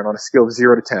pain you're in on a scale of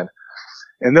 0 to 10.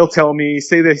 And they'll tell me,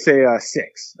 they say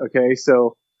 6. Okay.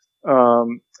 So,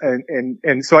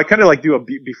 and so I kind of like do a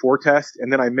before test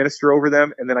and then I minister over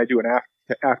them and then I do an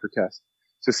after test.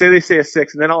 So say they say a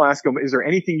 6 and then I'll ask them, is there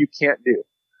anything you can't do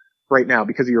right now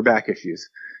because of your back issues?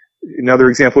 Another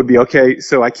example would be, okay,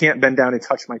 so I can't bend down and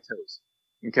touch my toes.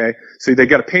 Okay. So they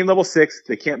got a pain level 6.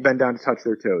 They can't bend down to touch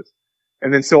their toes.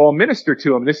 And then so I'll minister to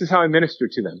them. This is how I minister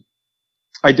to them.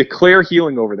 I declare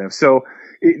healing over them. So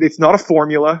it's not a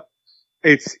formula.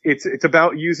 It's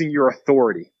about using your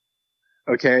authority.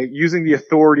 Okay. Using the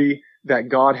authority that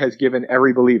God has given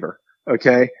every believer.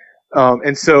 Okay.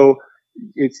 And so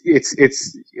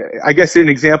I guess an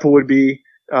example would be,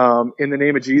 in the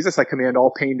name of Jesus, I command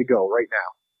all pain to go right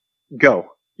now. Go.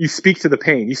 You speak to the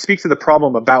pain. You speak to the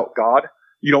problem about God.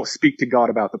 You don't speak to God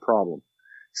about the problem.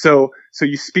 So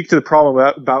you speak to the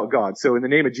problem about God. So in the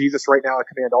name of Jesus right now, I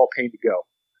command all pain to go.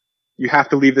 You have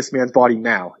to leave this man's body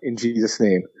now in Jesus'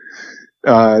 name.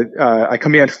 I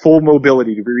command full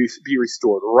mobility to be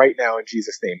restored right now in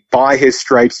Jesus' name. By his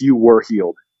stripes, you were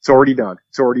healed. It's already done.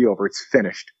 It's already over. It's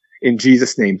finished. In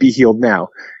Jesus' name, be healed now.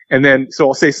 And then, so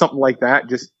I'll say something like that.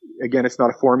 Just, again, it's not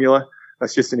a formula.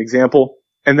 That's just an example.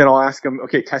 And then I'll ask them,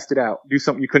 okay, test it out. Do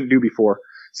something you couldn't do before.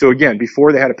 So again,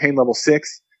 before they had a pain level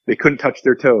 6, they couldn't touch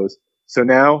their toes. So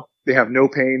now they have no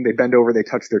pain. They bend over, they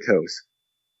touch their toes.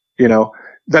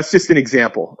 That's just an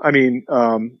example. I mean,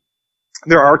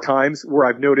 there are times where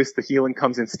I've noticed the healing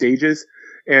comes in stages.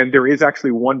 And there is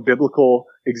actually one biblical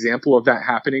example of that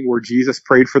happening where Jesus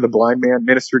prayed for the blind man,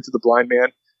 ministered to the blind man.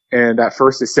 And at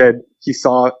first it said he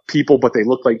saw people, but they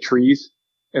looked like trees.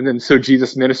 And then so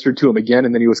Jesus ministered to him again,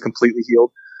 and then he was completely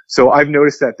healed. So I've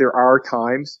noticed that there are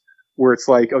times where it's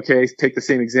like, okay, take the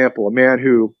same example. A man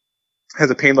who has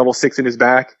a pain level 6 in his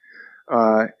back,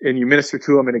 and you minister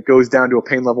to them and it goes down to a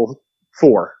pain level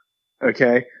 4.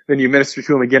 Okay. Then you minister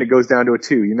to them again, it goes down to a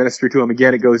 2. You minister to them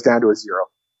again, it goes down to a 0.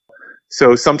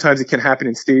 So sometimes it can happen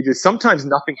in stages. Sometimes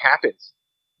nothing happens,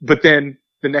 but then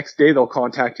the next day they'll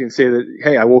contact you and say that,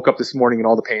 hey, I woke up this morning and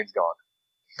all the pain's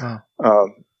gone. Wow.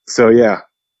 So yeah.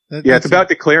 It's about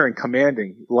declaring,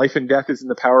 commanding. Life and death is in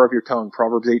the power of your tongue.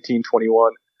 Proverbs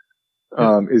 18:21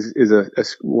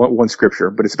 is one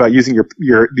scripture, but it's about using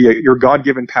your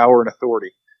God-given power and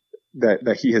authority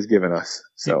that He has given us.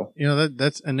 So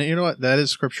that's and you know what, that is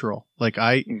scriptural. Like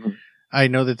I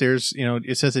know that there's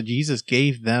it says that Jesus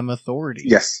gave them authority.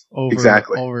 Yes,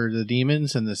 over the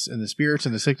demons and the spirits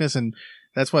and the sickness, and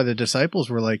that's why the disciples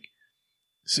were like.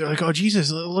 So like, oh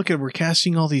Jesus, look at, we're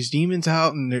casting all these demons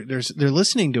out, and they're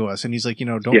listening to us. And He's like,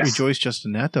 don't rejoice just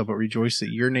in that though, but rejoice that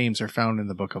your names are found in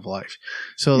the book of life.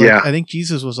 So like, I think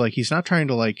Jesus was like, He's not trying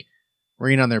to like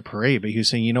rain on their parade, but He was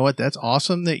saying, you know what, that's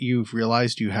awesome that you've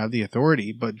realized you have the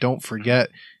authority, but don't forget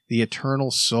the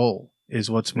eternal soul is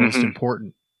what's most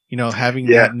important. Having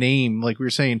that name, like we were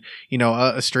saying,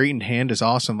 a straightened hand is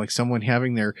awesome. Like someone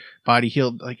having their body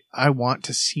healed. Like I want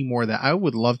to see more of that. I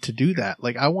would love to do that.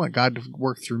 Like I want God to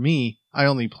work through me. I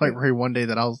only pray one day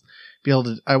that I'll be able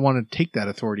to, I want to take that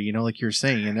authority, like you're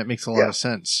saying, and that makes a lot of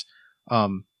sense.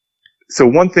 So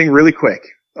one thing really quick,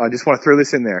 I just want to throw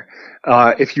this in there.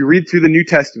 If you read through the New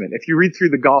Testament, if you read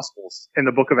through the Gospels and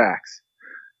the book of Acts,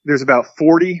 there's about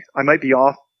 40, I might be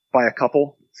off by a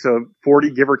couple, so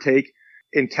 40 give or take,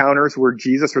 encounters where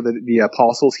Jesus or the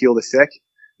apostles heal the sick.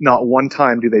 Not one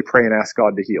time do they pray and ask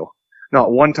God to heal.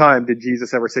 Not one time did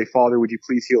Jesus ever say, Father, would you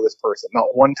please heal this person? Not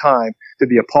one time did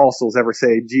the apostles ever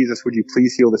say, Jesus, would you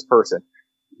please heal this person?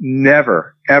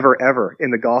 Never, ever, ever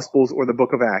in the Gospels or the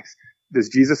book of Acts does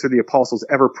Jesus or the apostles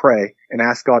ever pray and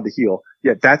ask God to heal.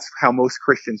 Yet that's how most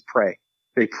Christians pray.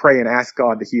 They pray and ask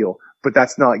God to heal. But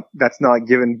that's not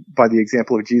given by the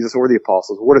example of Jesus or the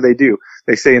apostles. What do?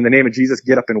 They say, in the name of Jesus,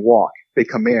 get up and walk. They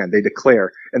command, they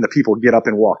declare, and the people get up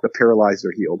and walk. The paralyzed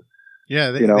are healed.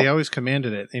 Yeah, they always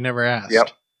commanded it. They never asked.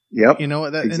 Yep. You know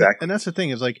what? Exactly. And that's the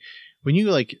thing is like when you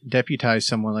like deputize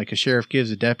someone, like a sheriff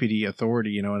gives a deputy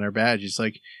authority, in their badge. It's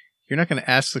like you're not going to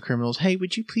ask the criminals, hey,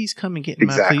 would you please come and get in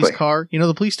my police car?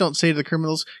 The police don't say to the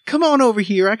criminals, come on over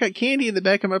here. I got candy in the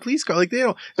back of my police car. Like they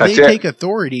don't. They take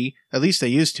authority. At least they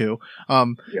used to.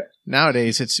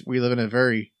 Nowadays, we live in a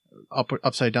very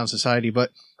upside down society,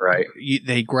 but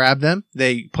they grab them,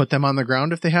 they put them on the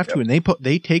ground if they have to, and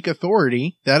they take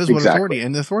authority. That is what authority,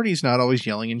 and the authority is not always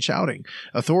yelling and shouting.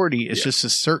 Authority is just a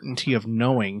certainty of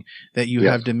knowing that you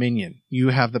have dominion, you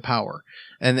have the power,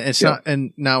 and it's not.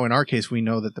 And now in our case, we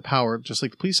know that the power, just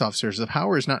like the police officers, the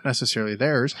power is not necessarily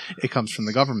theirs; it comes from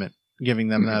the government giving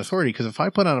them that authority. Because if I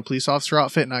put on a police officer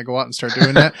outfit and I go out and start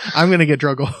doing that, I'm going to get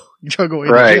drug away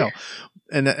to jail.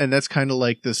 And that's kind of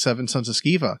like the 7 sons of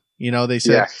Sceva. They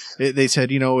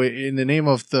said, in the name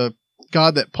of the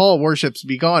God that Paul worships,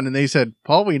 be gone. And they said,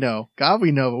 Paul we know, God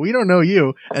we know, but we don't know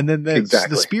you. And then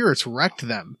the spirits wrecked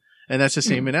them. And that's the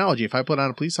same analogy. If I put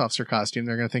on a police officer costume,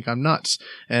 they're going to think I'm nuts.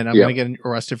 And I'm going to get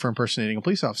arrested for impersonating a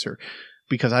police officer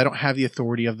because I don't have the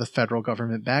authority of the federal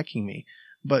government backing me.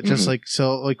 But just like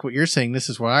what you're saying, this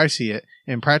is where I see it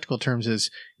in practical terms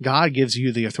is God gives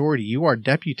you the authority. You are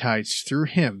deputized through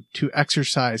Him to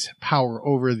exercise power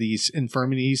over these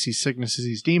infirmities, these sicknesses,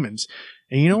 these demons.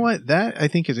 And you know what? That I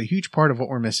think is a huge part of what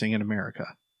we're missing in America.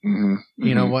 You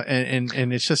know what?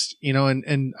 And it's just,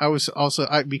 and I was also,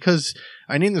 because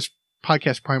I named this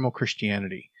podcast Primal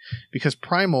Christianity. Because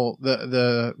primal,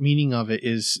 the meaning of it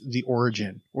is the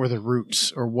origin or the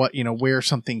roots or what, where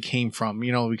something came from.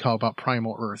 We call about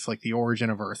primal earth, like the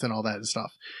origin of earth and all that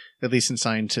stuff. At least in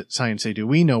science they do.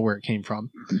 We know where it came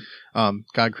from.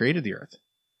 God created the earth.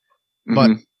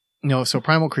 But, so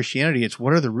primal Christianity, it's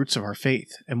what are the roots of our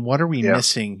faith and what are we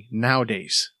missing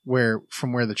nowadays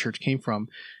from where the church came from.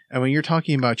 And when you're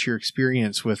talking about your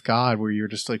experience with God, where you're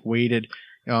just like weighted,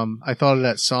 I thought of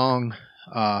that song,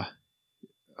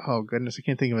 oh goodness, I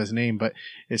can't think of his name, but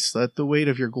it's Let the Weight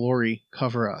of Your Glory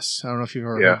Cover Us. I don't know if you've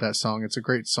ever heard that song. It's a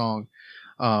great song.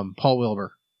 Paul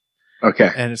Wilbur.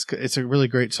 Okay. And it's a really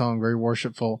great song, very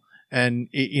worshipful. And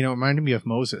it reminded me of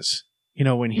Moses.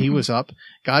 When he was up,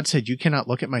 God said, you cannot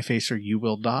look at my face or you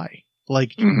will die.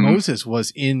 Like Moses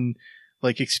was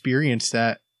experienced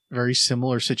that very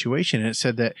similar situation. And it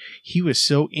said that he was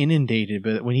so inundated,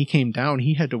 but when he came down,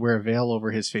 he had to wear a veil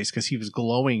over his face because he was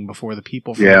glowing before the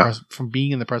people from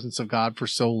being in the presence of God for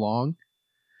so long.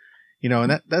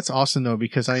 And that's awesome though,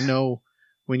 because I know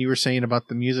when you were saying about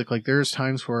the music, like there's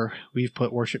times where we've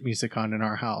put worship music on in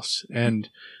our house and,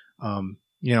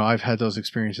 I've had those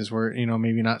experiences where,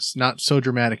 maybe not so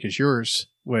dramatic as yours,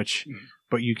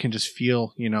 but you can just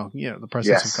feel, the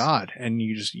presence of God, and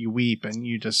you weep, and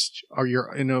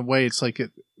you're in a way, it's like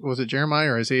was it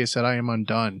Jeremiah or Isaiah said, I am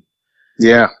undone.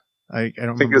 Yeah. I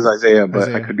don't think it was Isaiah,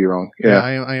 but I could be wrong. Yeah,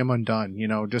 I am undone,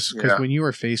 just because when you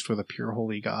are faced with a pure,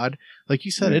 holy God, like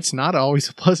you said, it's not always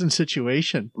a pleasant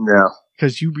situation. No.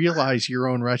 Because you realize your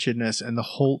own wretchedness and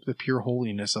the pure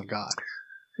holiness of God.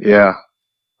 Yeah.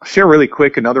 I'll share really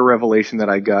quick another revelation that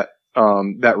I got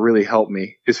that really helped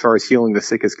me as far as healing the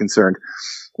sick is concerned.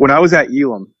 When I was at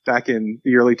Elam back in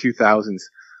the early 2000s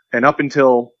and up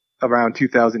until around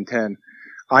 2010,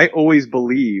 I always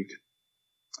believed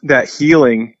that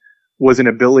healing was an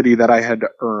ability that I had to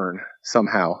earn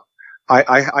somehow.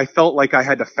 I felt like I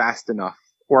had to fast enough,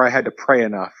 or I had to pray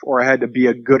enough, or I had to be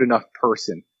a good enough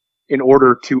person in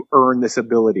order to earn this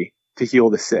ability to heal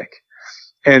the sick.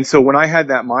 And so when I had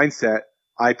that mindset,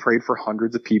 I prayed for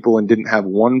hundreds of people and didn't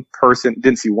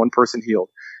see one person healed.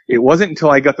 It wasn't until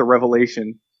I got the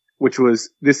revelation, which was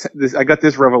I got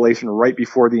this revelation right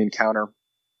before the encounter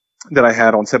that I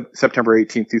had on September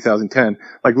 18th, 2010,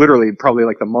 like literally probably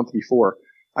like the month before.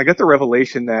 I got the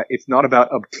revelation that it's not about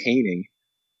obtaining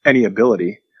any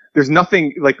ability. There's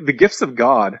nothing like the gifts of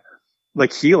God,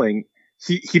 like healing.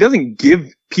 He doesn't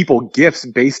give people gifts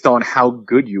based on how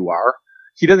good you are.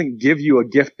 He doesn't give you a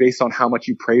gift based on how much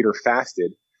you prayed or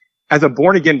fasted. As a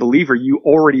born again believer,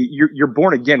 you're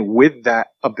born again with that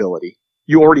ability.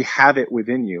 You already have it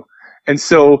within you. And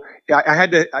so I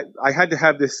had to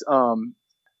have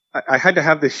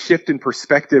this shift in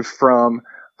perspective from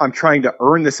I'm trying to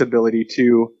earn this ability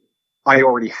to I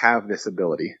already have this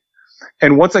ability.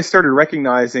 And once I started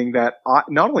recognizing that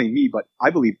not only me, but I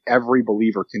believe every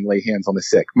believer can lay hands on the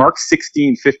sick. Mark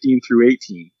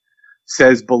 16:15-18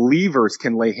 says believers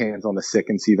can lay hands on the sick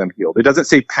and see them healed. It doesn't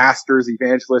say pastors,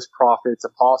 evangelists, prophets,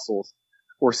 apostles,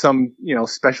 or some,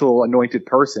 special anointed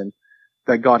person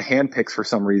that God handpicks for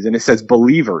some reason. It says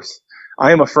believers.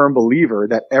 I am a firm believer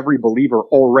that every believer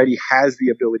already has the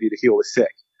ability to heal the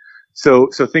sick. So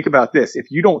think about this. If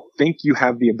you don't think you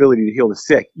have the ability to heal the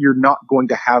sick, you're not going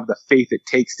to have the faith it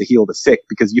takes to heal the sick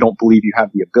because you don't believe you have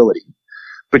the ability.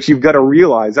 But you've got to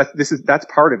realize that that's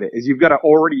part of it, is you've got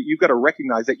to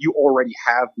recognize that you already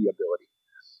have the ability.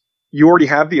 You already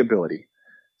have the ability.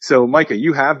 So Micah,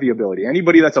 you have the ability.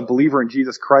 Anybody that's a believer in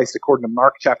Jesus Christ, according to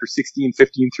Mark chapter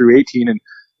 16:15-18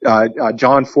 and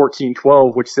John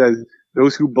 14:12, which says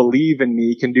those who believe in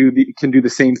me can do the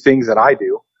same things that I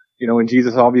do. And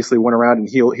Jesus obviously went around and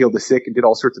healed the sick and did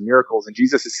all sorts of miracles. And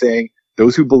Jesus is saying,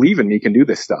 those who believe in me can do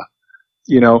this stuff,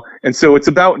 and so it's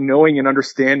about knowing and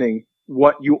understanding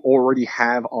what you already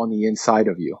have on the inside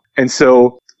of you. And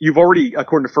so you've already,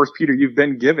 according to 1 Peter, you've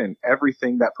been given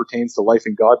everything that pertains to life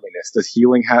and godliness. Does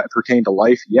healing pertain to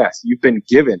life? Yes. You've been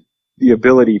given the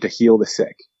ability to heal the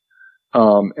sick.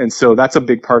 And so that's a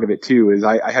big part of it too, is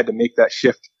I had to make that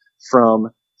shift from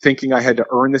thinking I had to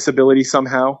earn this ability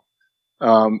somehow,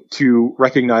 to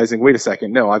recognizing, wait a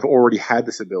second, no, I've already had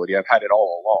this ability. I've had it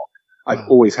all along. I've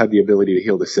always had the ability to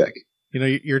heal the sick.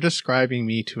 You're describing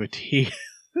me to a T.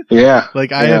 Yeah.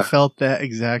 I have felt that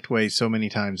exact way so many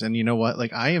times. And you know what?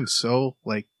 I am so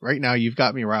right now you've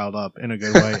got me riled up in a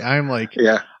good way. I'm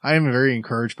yeah. I am very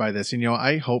encouraged by this. And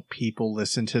I hope people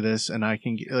listen to this and I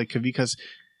can because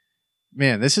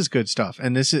man, this is good stuff.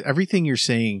 And this is everything you're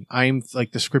saying. I'm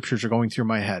the scriptures are going through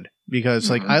my head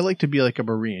because I like to be like a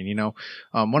Berean,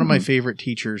 one of my favorite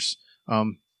teachers. I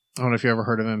don't know if you ever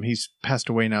heard of him. He's passed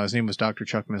away now. His name was Dr.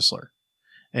 Chuck Missler.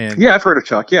 And yeah, I've heard of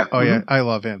Chuck. Yeah. Oh yeah. I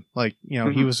love him.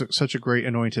 He was such a great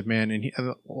anointed man. And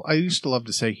I used to love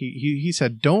to say, he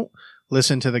said, don't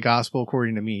listen to the gospel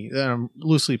according to me. I'm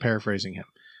loosely paraphrasing him,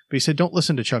 but he said, don't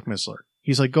listen to Chuck Missler.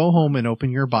 He's like, go home and open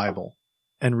your Bible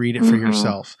and read it for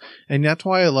yourself. And that's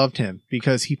why I loved him,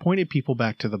 because he pointed people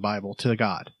back to the Bible, to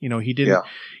God. He didn't,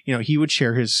 he would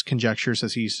share his conjectures,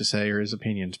 as he used to say, or his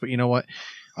opinions, but you know what?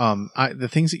 The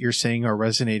things that you're saying are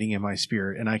resonating in my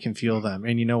spirit and I can feel them.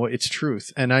 And you know what? It's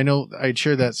truth. And I know I'd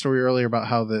shared that story earlier about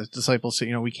how the disciples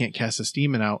said, we can't cast this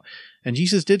demon out. And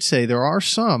Jesus did say there are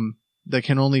some that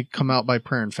can only come out by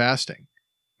prayer and fasting.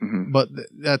 Mm-hmm. But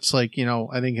that's I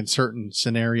think in certain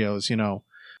scenarios,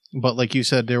 but like you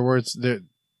said,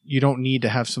 you don't need to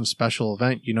have some special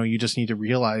event. You just need to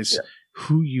realize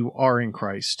who you are in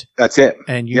Christ. That's it.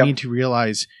 And you need to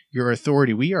realize your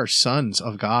authority. We are sons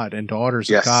of God and daughters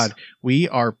of God. We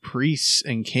are priests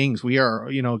and kings. We are,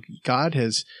 God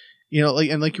has,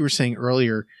 and like you were saying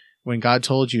earlier, when God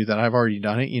told you that I've already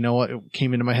done it, you know what? It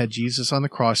came into my head, Jesus on the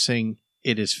cross saying,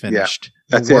 it is finished.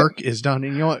 That's the work is done.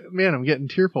 And you know what, man, I'm getting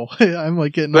tearful. I'm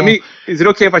getting is it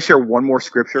okay if I share one more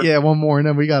scripture? Yeah, one more, and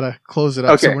then we got to close it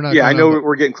up. Okay. So we're not I know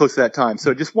we're getting close to that time.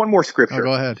 So just one more scripture.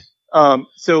 Oh, go ahead.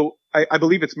 So I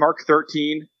believe it's Mark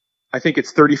 13. I think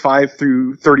it's 35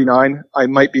 through 39. I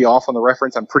might be off on the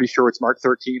reference. I'm pretty sure it's Mark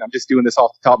 13. I'm just doing this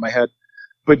off the top of my head.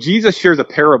 But Jesus shares a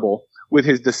parable with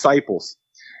his disciples.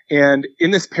 And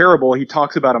in this parable, he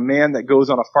talks about a man that goes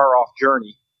on a far off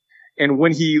journey. And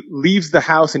when he leaves the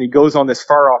house and he goes on this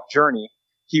far off journey,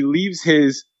 he leaves he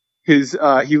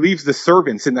leaves the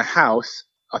servants in the house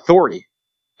authority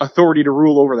to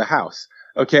rule over the house.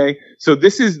 Okay. So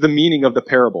this is the meaning of the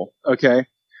parable. Okay.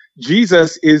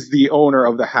 Jesus is the owner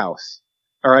of the house.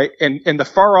 All right. And the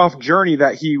far off journey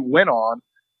that he went on,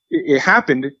 it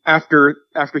happened after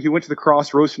he went to the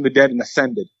cross, rose from the dead, and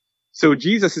ascended. So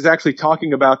Jesus is actually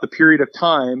talking about the period of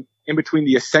time in between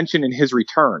the ascension and his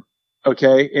return.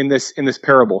 Okay. In this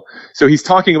parable. So he's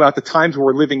talking about the times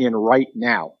we're living in right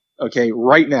now. Okay.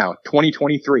 Right now,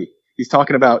 2023. He's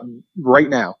talking about right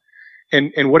now.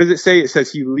 And what does it say? It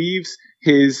says he leaves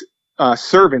his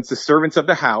servants, the servants of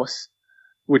the house,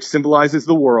 which symbolizes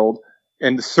the world,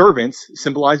 and the servants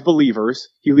symbolize believers.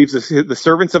 He leaves the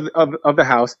servants of the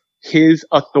house his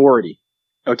authority.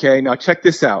 Okay, now check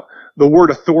this out. The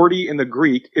word authority in the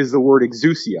Greek is the word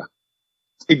exousia.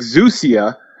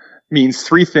 Exousia means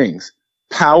three things: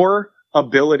 power,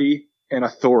 ability, and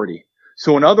authority.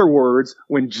 So in other words,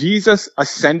 when Jesus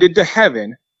ascended to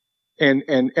heaven, and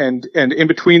in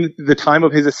between the time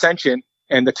of his ascension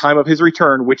and the time of his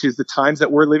return, which is the times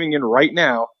that we're living in right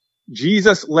now,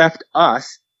 Jesus left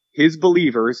us, his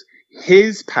believers,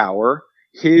 his power,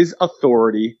 his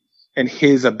authority, and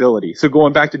his ability. So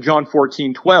going back to John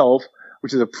 14:12,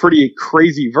 which is a pretty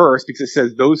crazy verse because it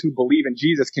says those who believe in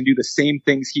Jesus can do the same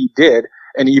things he did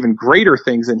and even greater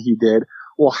things than he did.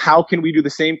 Well, how can we do the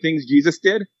same things Jesus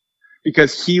did?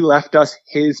 Because he left us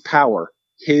his power,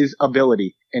 his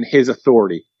ability, and his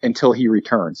authority until he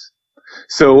returns.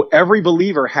 So every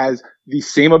believer has the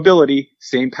same ability,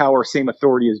 same power, same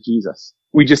authority as Jesus.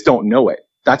 We just don't know it.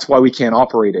 That's why we can't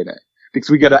operate in it. Because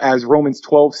we gotta, as Romans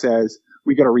 12 says,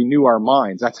 we gotta renew our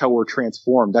minds. That's how we're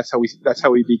transformed. That's how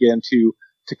we begin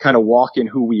to kind of walk in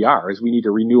who we are, is we need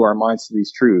to renew our minds to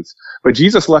these truths. But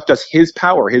Jesus left us his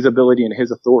power, his ability, and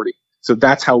his authority. So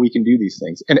that's how we can do these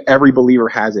things. And every believer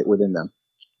has it within them.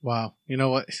 Wow. You know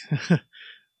what?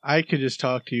 I could just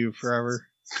talk to you forever.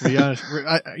 To be honest,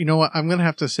 you know what? I'm going to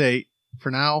have to say,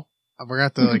 for now, we're going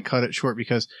to have to cut it short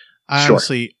because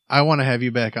honestly, I want to have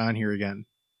you back on here again.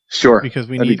 Sure. Because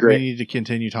we need to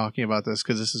continue talking about this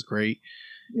because this is great.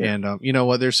 Yeah. And you know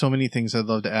what? There's so many things I'd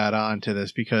love to add on to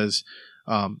this because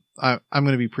I'm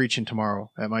going to be preaching tomorrow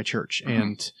at my church.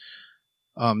 And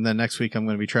then next week I'm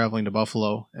going to be traveling to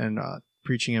Buffalo and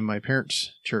preaching in my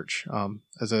parents' church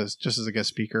as a guest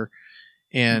speaker.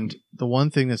 And the one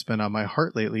thing that's been on my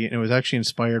heart lately, and it was actually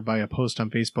inspired by a post on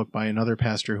Facebook by another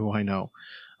pastor who I know,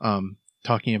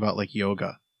 talking about like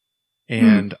yoga.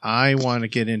 And I want to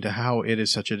get into how it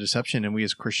is such a deception and we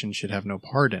as Christians should have no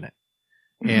part in it.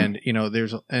 And, you know,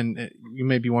 and you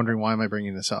may be wondering, why am I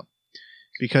bringing this up?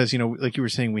 Because, you know, like you were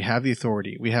saying, we have the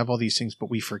authority, we have all these things, but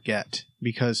we forget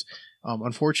because,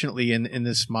 unfortunately in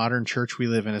this modern church we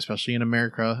live in, especially in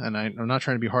America, and I'm not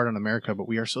trying to be hard on America, but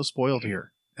we are so spoiled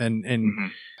here.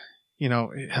 And you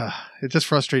know, it just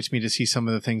frustrates me to see some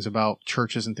of the things about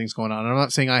churches and things going on. I'm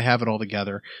not saying I have it all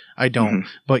together. I don't.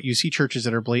 But you see churches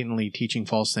that are blatantly teaching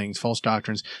false things, false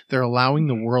doctrines. They're allowing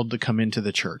the world to come into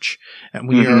the church. And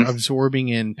we are absorbing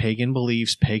in pagan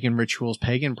beliefs, pagan rituals,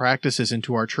 pagan practices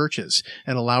into our churches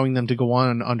and allowing them to go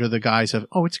on under the guise of,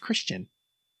 oh, it's Christian.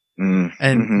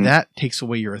 And that takes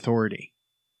away your authority.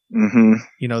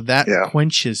 You know, that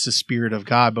quenches the spirit of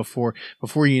God before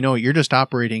you know it. You're just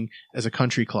operating as a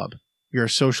country club. You're a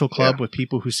social club with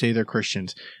people who say they're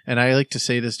Christians. And I like to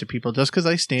say this to people, just because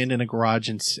I stand in a garage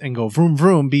and go vroom,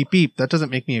 vroom, beep, beep, that doesn't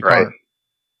make me a car.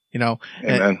 You know,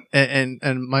 and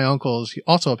my uncle is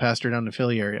also a pastor down in the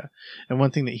Philly area. And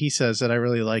one thing that he says that I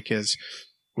really like is,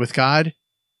 with God,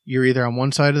 you're either on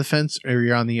one side of the fence or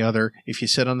you're on the other. If you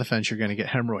sit on the fence, you're going to get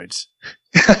hemorrhoids.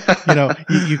 You know,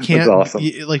 you can't, that's awesome.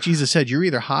 Like Jesus said, you're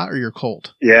either hot or you're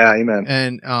cold. Yeah. Amen.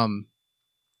 And,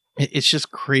 it's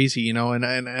just crazy, you know, and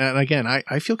again,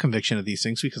 I feel conviction of these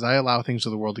things because I allow things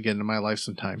of the world to get into my life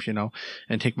sometimes, you know,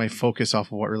 and take my focus off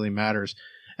of what really matters.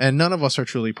 And none of us are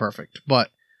truly perfect, but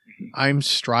I'm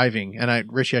striving,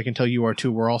 and Richie, I can tell you are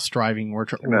too. We're all striving. We're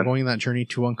going on that journey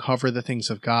to uncover the things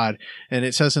of God. And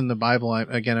it says in the Bible,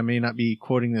 again, I may not be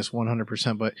quoting this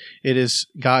 100%, but it is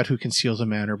God who conceals a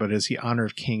matter, but it is the honor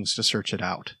of kings to search it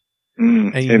out.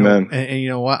 And Amen. And you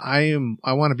know what? I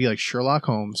want to be like Sherlock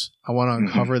Holmes. I want to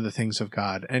uncover the things of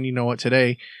God. And you know what?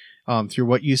 Today, through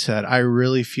what you said, I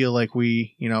really feel like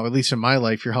we, you know, at least in my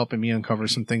life, you're helping me uncover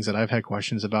some things that I've had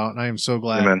questions about. And I am so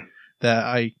glad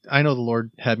that I know the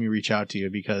Lord had me reach out to you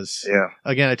because,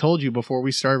 again, I told you before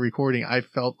we started recording, I'm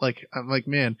like,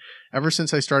 man, ever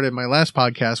since I started my last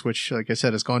podcast, which, like I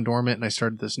said, has gone dormant, and I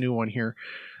started this new one here,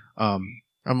 I'm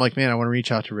like, man, I want to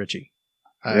reach out to Richie.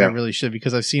 I really should,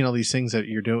 because I've seen all these things that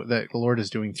you're doing, that the Lord is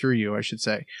doing through you, I should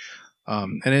say.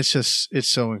 And it's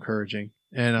so encouraging.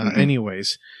 And,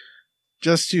 anyways,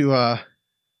 just to,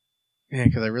 man,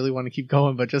 because I really want to keep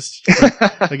going, but just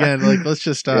again, like, let's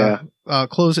just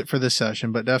close it for this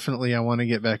session. But definitely, I want to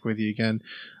get back with you again.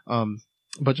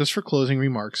 But just for closing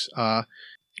remarks,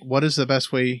 what is the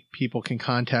best way people can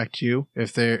contact you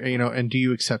if they're, and do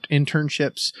you accept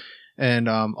internships? And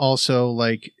also,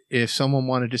 like, if someone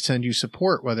wanted to send you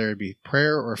support, whether it be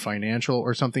prayer or financial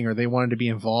or something, or they wanted to be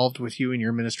involved with you in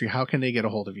your ministry, how can they get a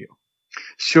hold of you?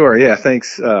 Sure. Yeah.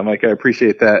 Thanks, Mike. I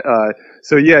appreciate that.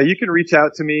 So you can reach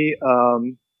out to me.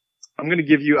 I'm going to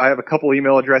give you, I have a couple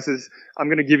email addresses. I'm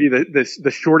going to give you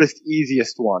the shortest,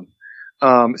 easiest one.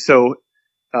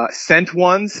 Sent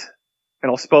ones, and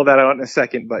I'll spell that out in a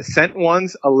second, but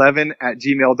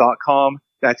sentones11@gmail.com.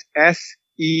 That's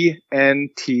SENTONES,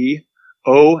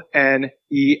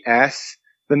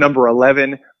 the number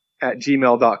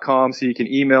 11@gmail.com. So you can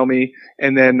email me.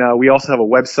 And then, we also have a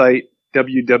website,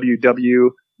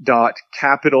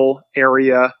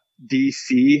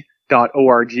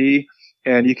 www.capitalareadc.org.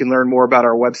 And you can learn more about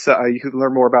our website. You can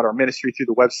learn more about our ministry through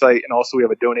the website. And also we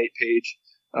have a donate page.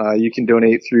 You can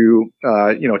donate through,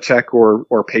 check or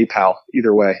PayPal,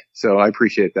 either way. So I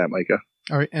appreciate that, Micah.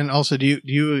 All right. And also, do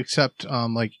you accept,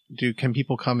 can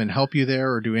people come and help you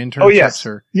there, or do internships? Oh, yes.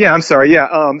 Or? Yeah, I'm sorry. Yeah.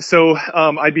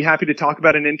 I'd be happy to talk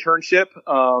about an internship,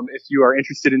 if you are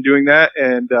interested in doing that.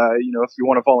 And, if you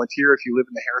want to volunteer, if you live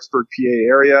in the Harrisburg, PA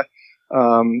area,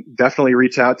 definitely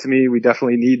reach out to me. We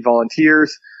definitely need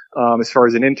volunteers. As far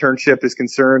as an internship is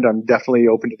concerned, I'm definitely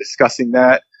open to discussing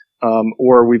that.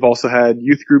 Or we've also had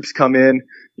youth groups come in,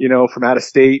 from out of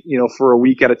state, for a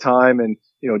week at a time, and,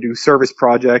 do service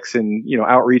projects and,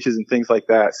 outreaches and things like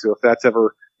that. So if that's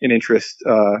ever an interest,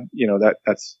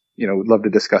 that's, we'd love to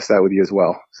discuss that with you as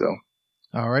well. So.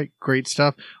 All right. Great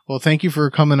stuff. Well, thank you for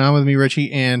coming on with me,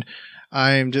 Richie. And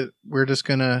we're just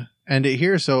going to end it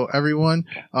here. So everyone,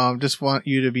 just want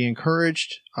you to be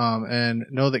encouraged, and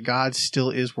know that God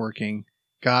still is working.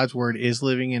 God's word is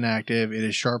living and active. It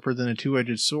is sharper than a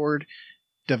two-edged sword,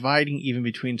 dividing even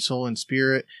between soul and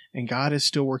spirit. And God is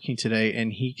still working today,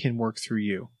 and he can work through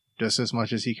you just as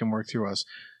much as he can work through us.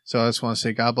 So I just want to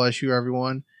say God bless you,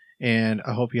 everyone. And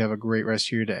I hope you have a great rest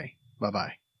of your day.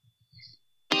 Bye-bye.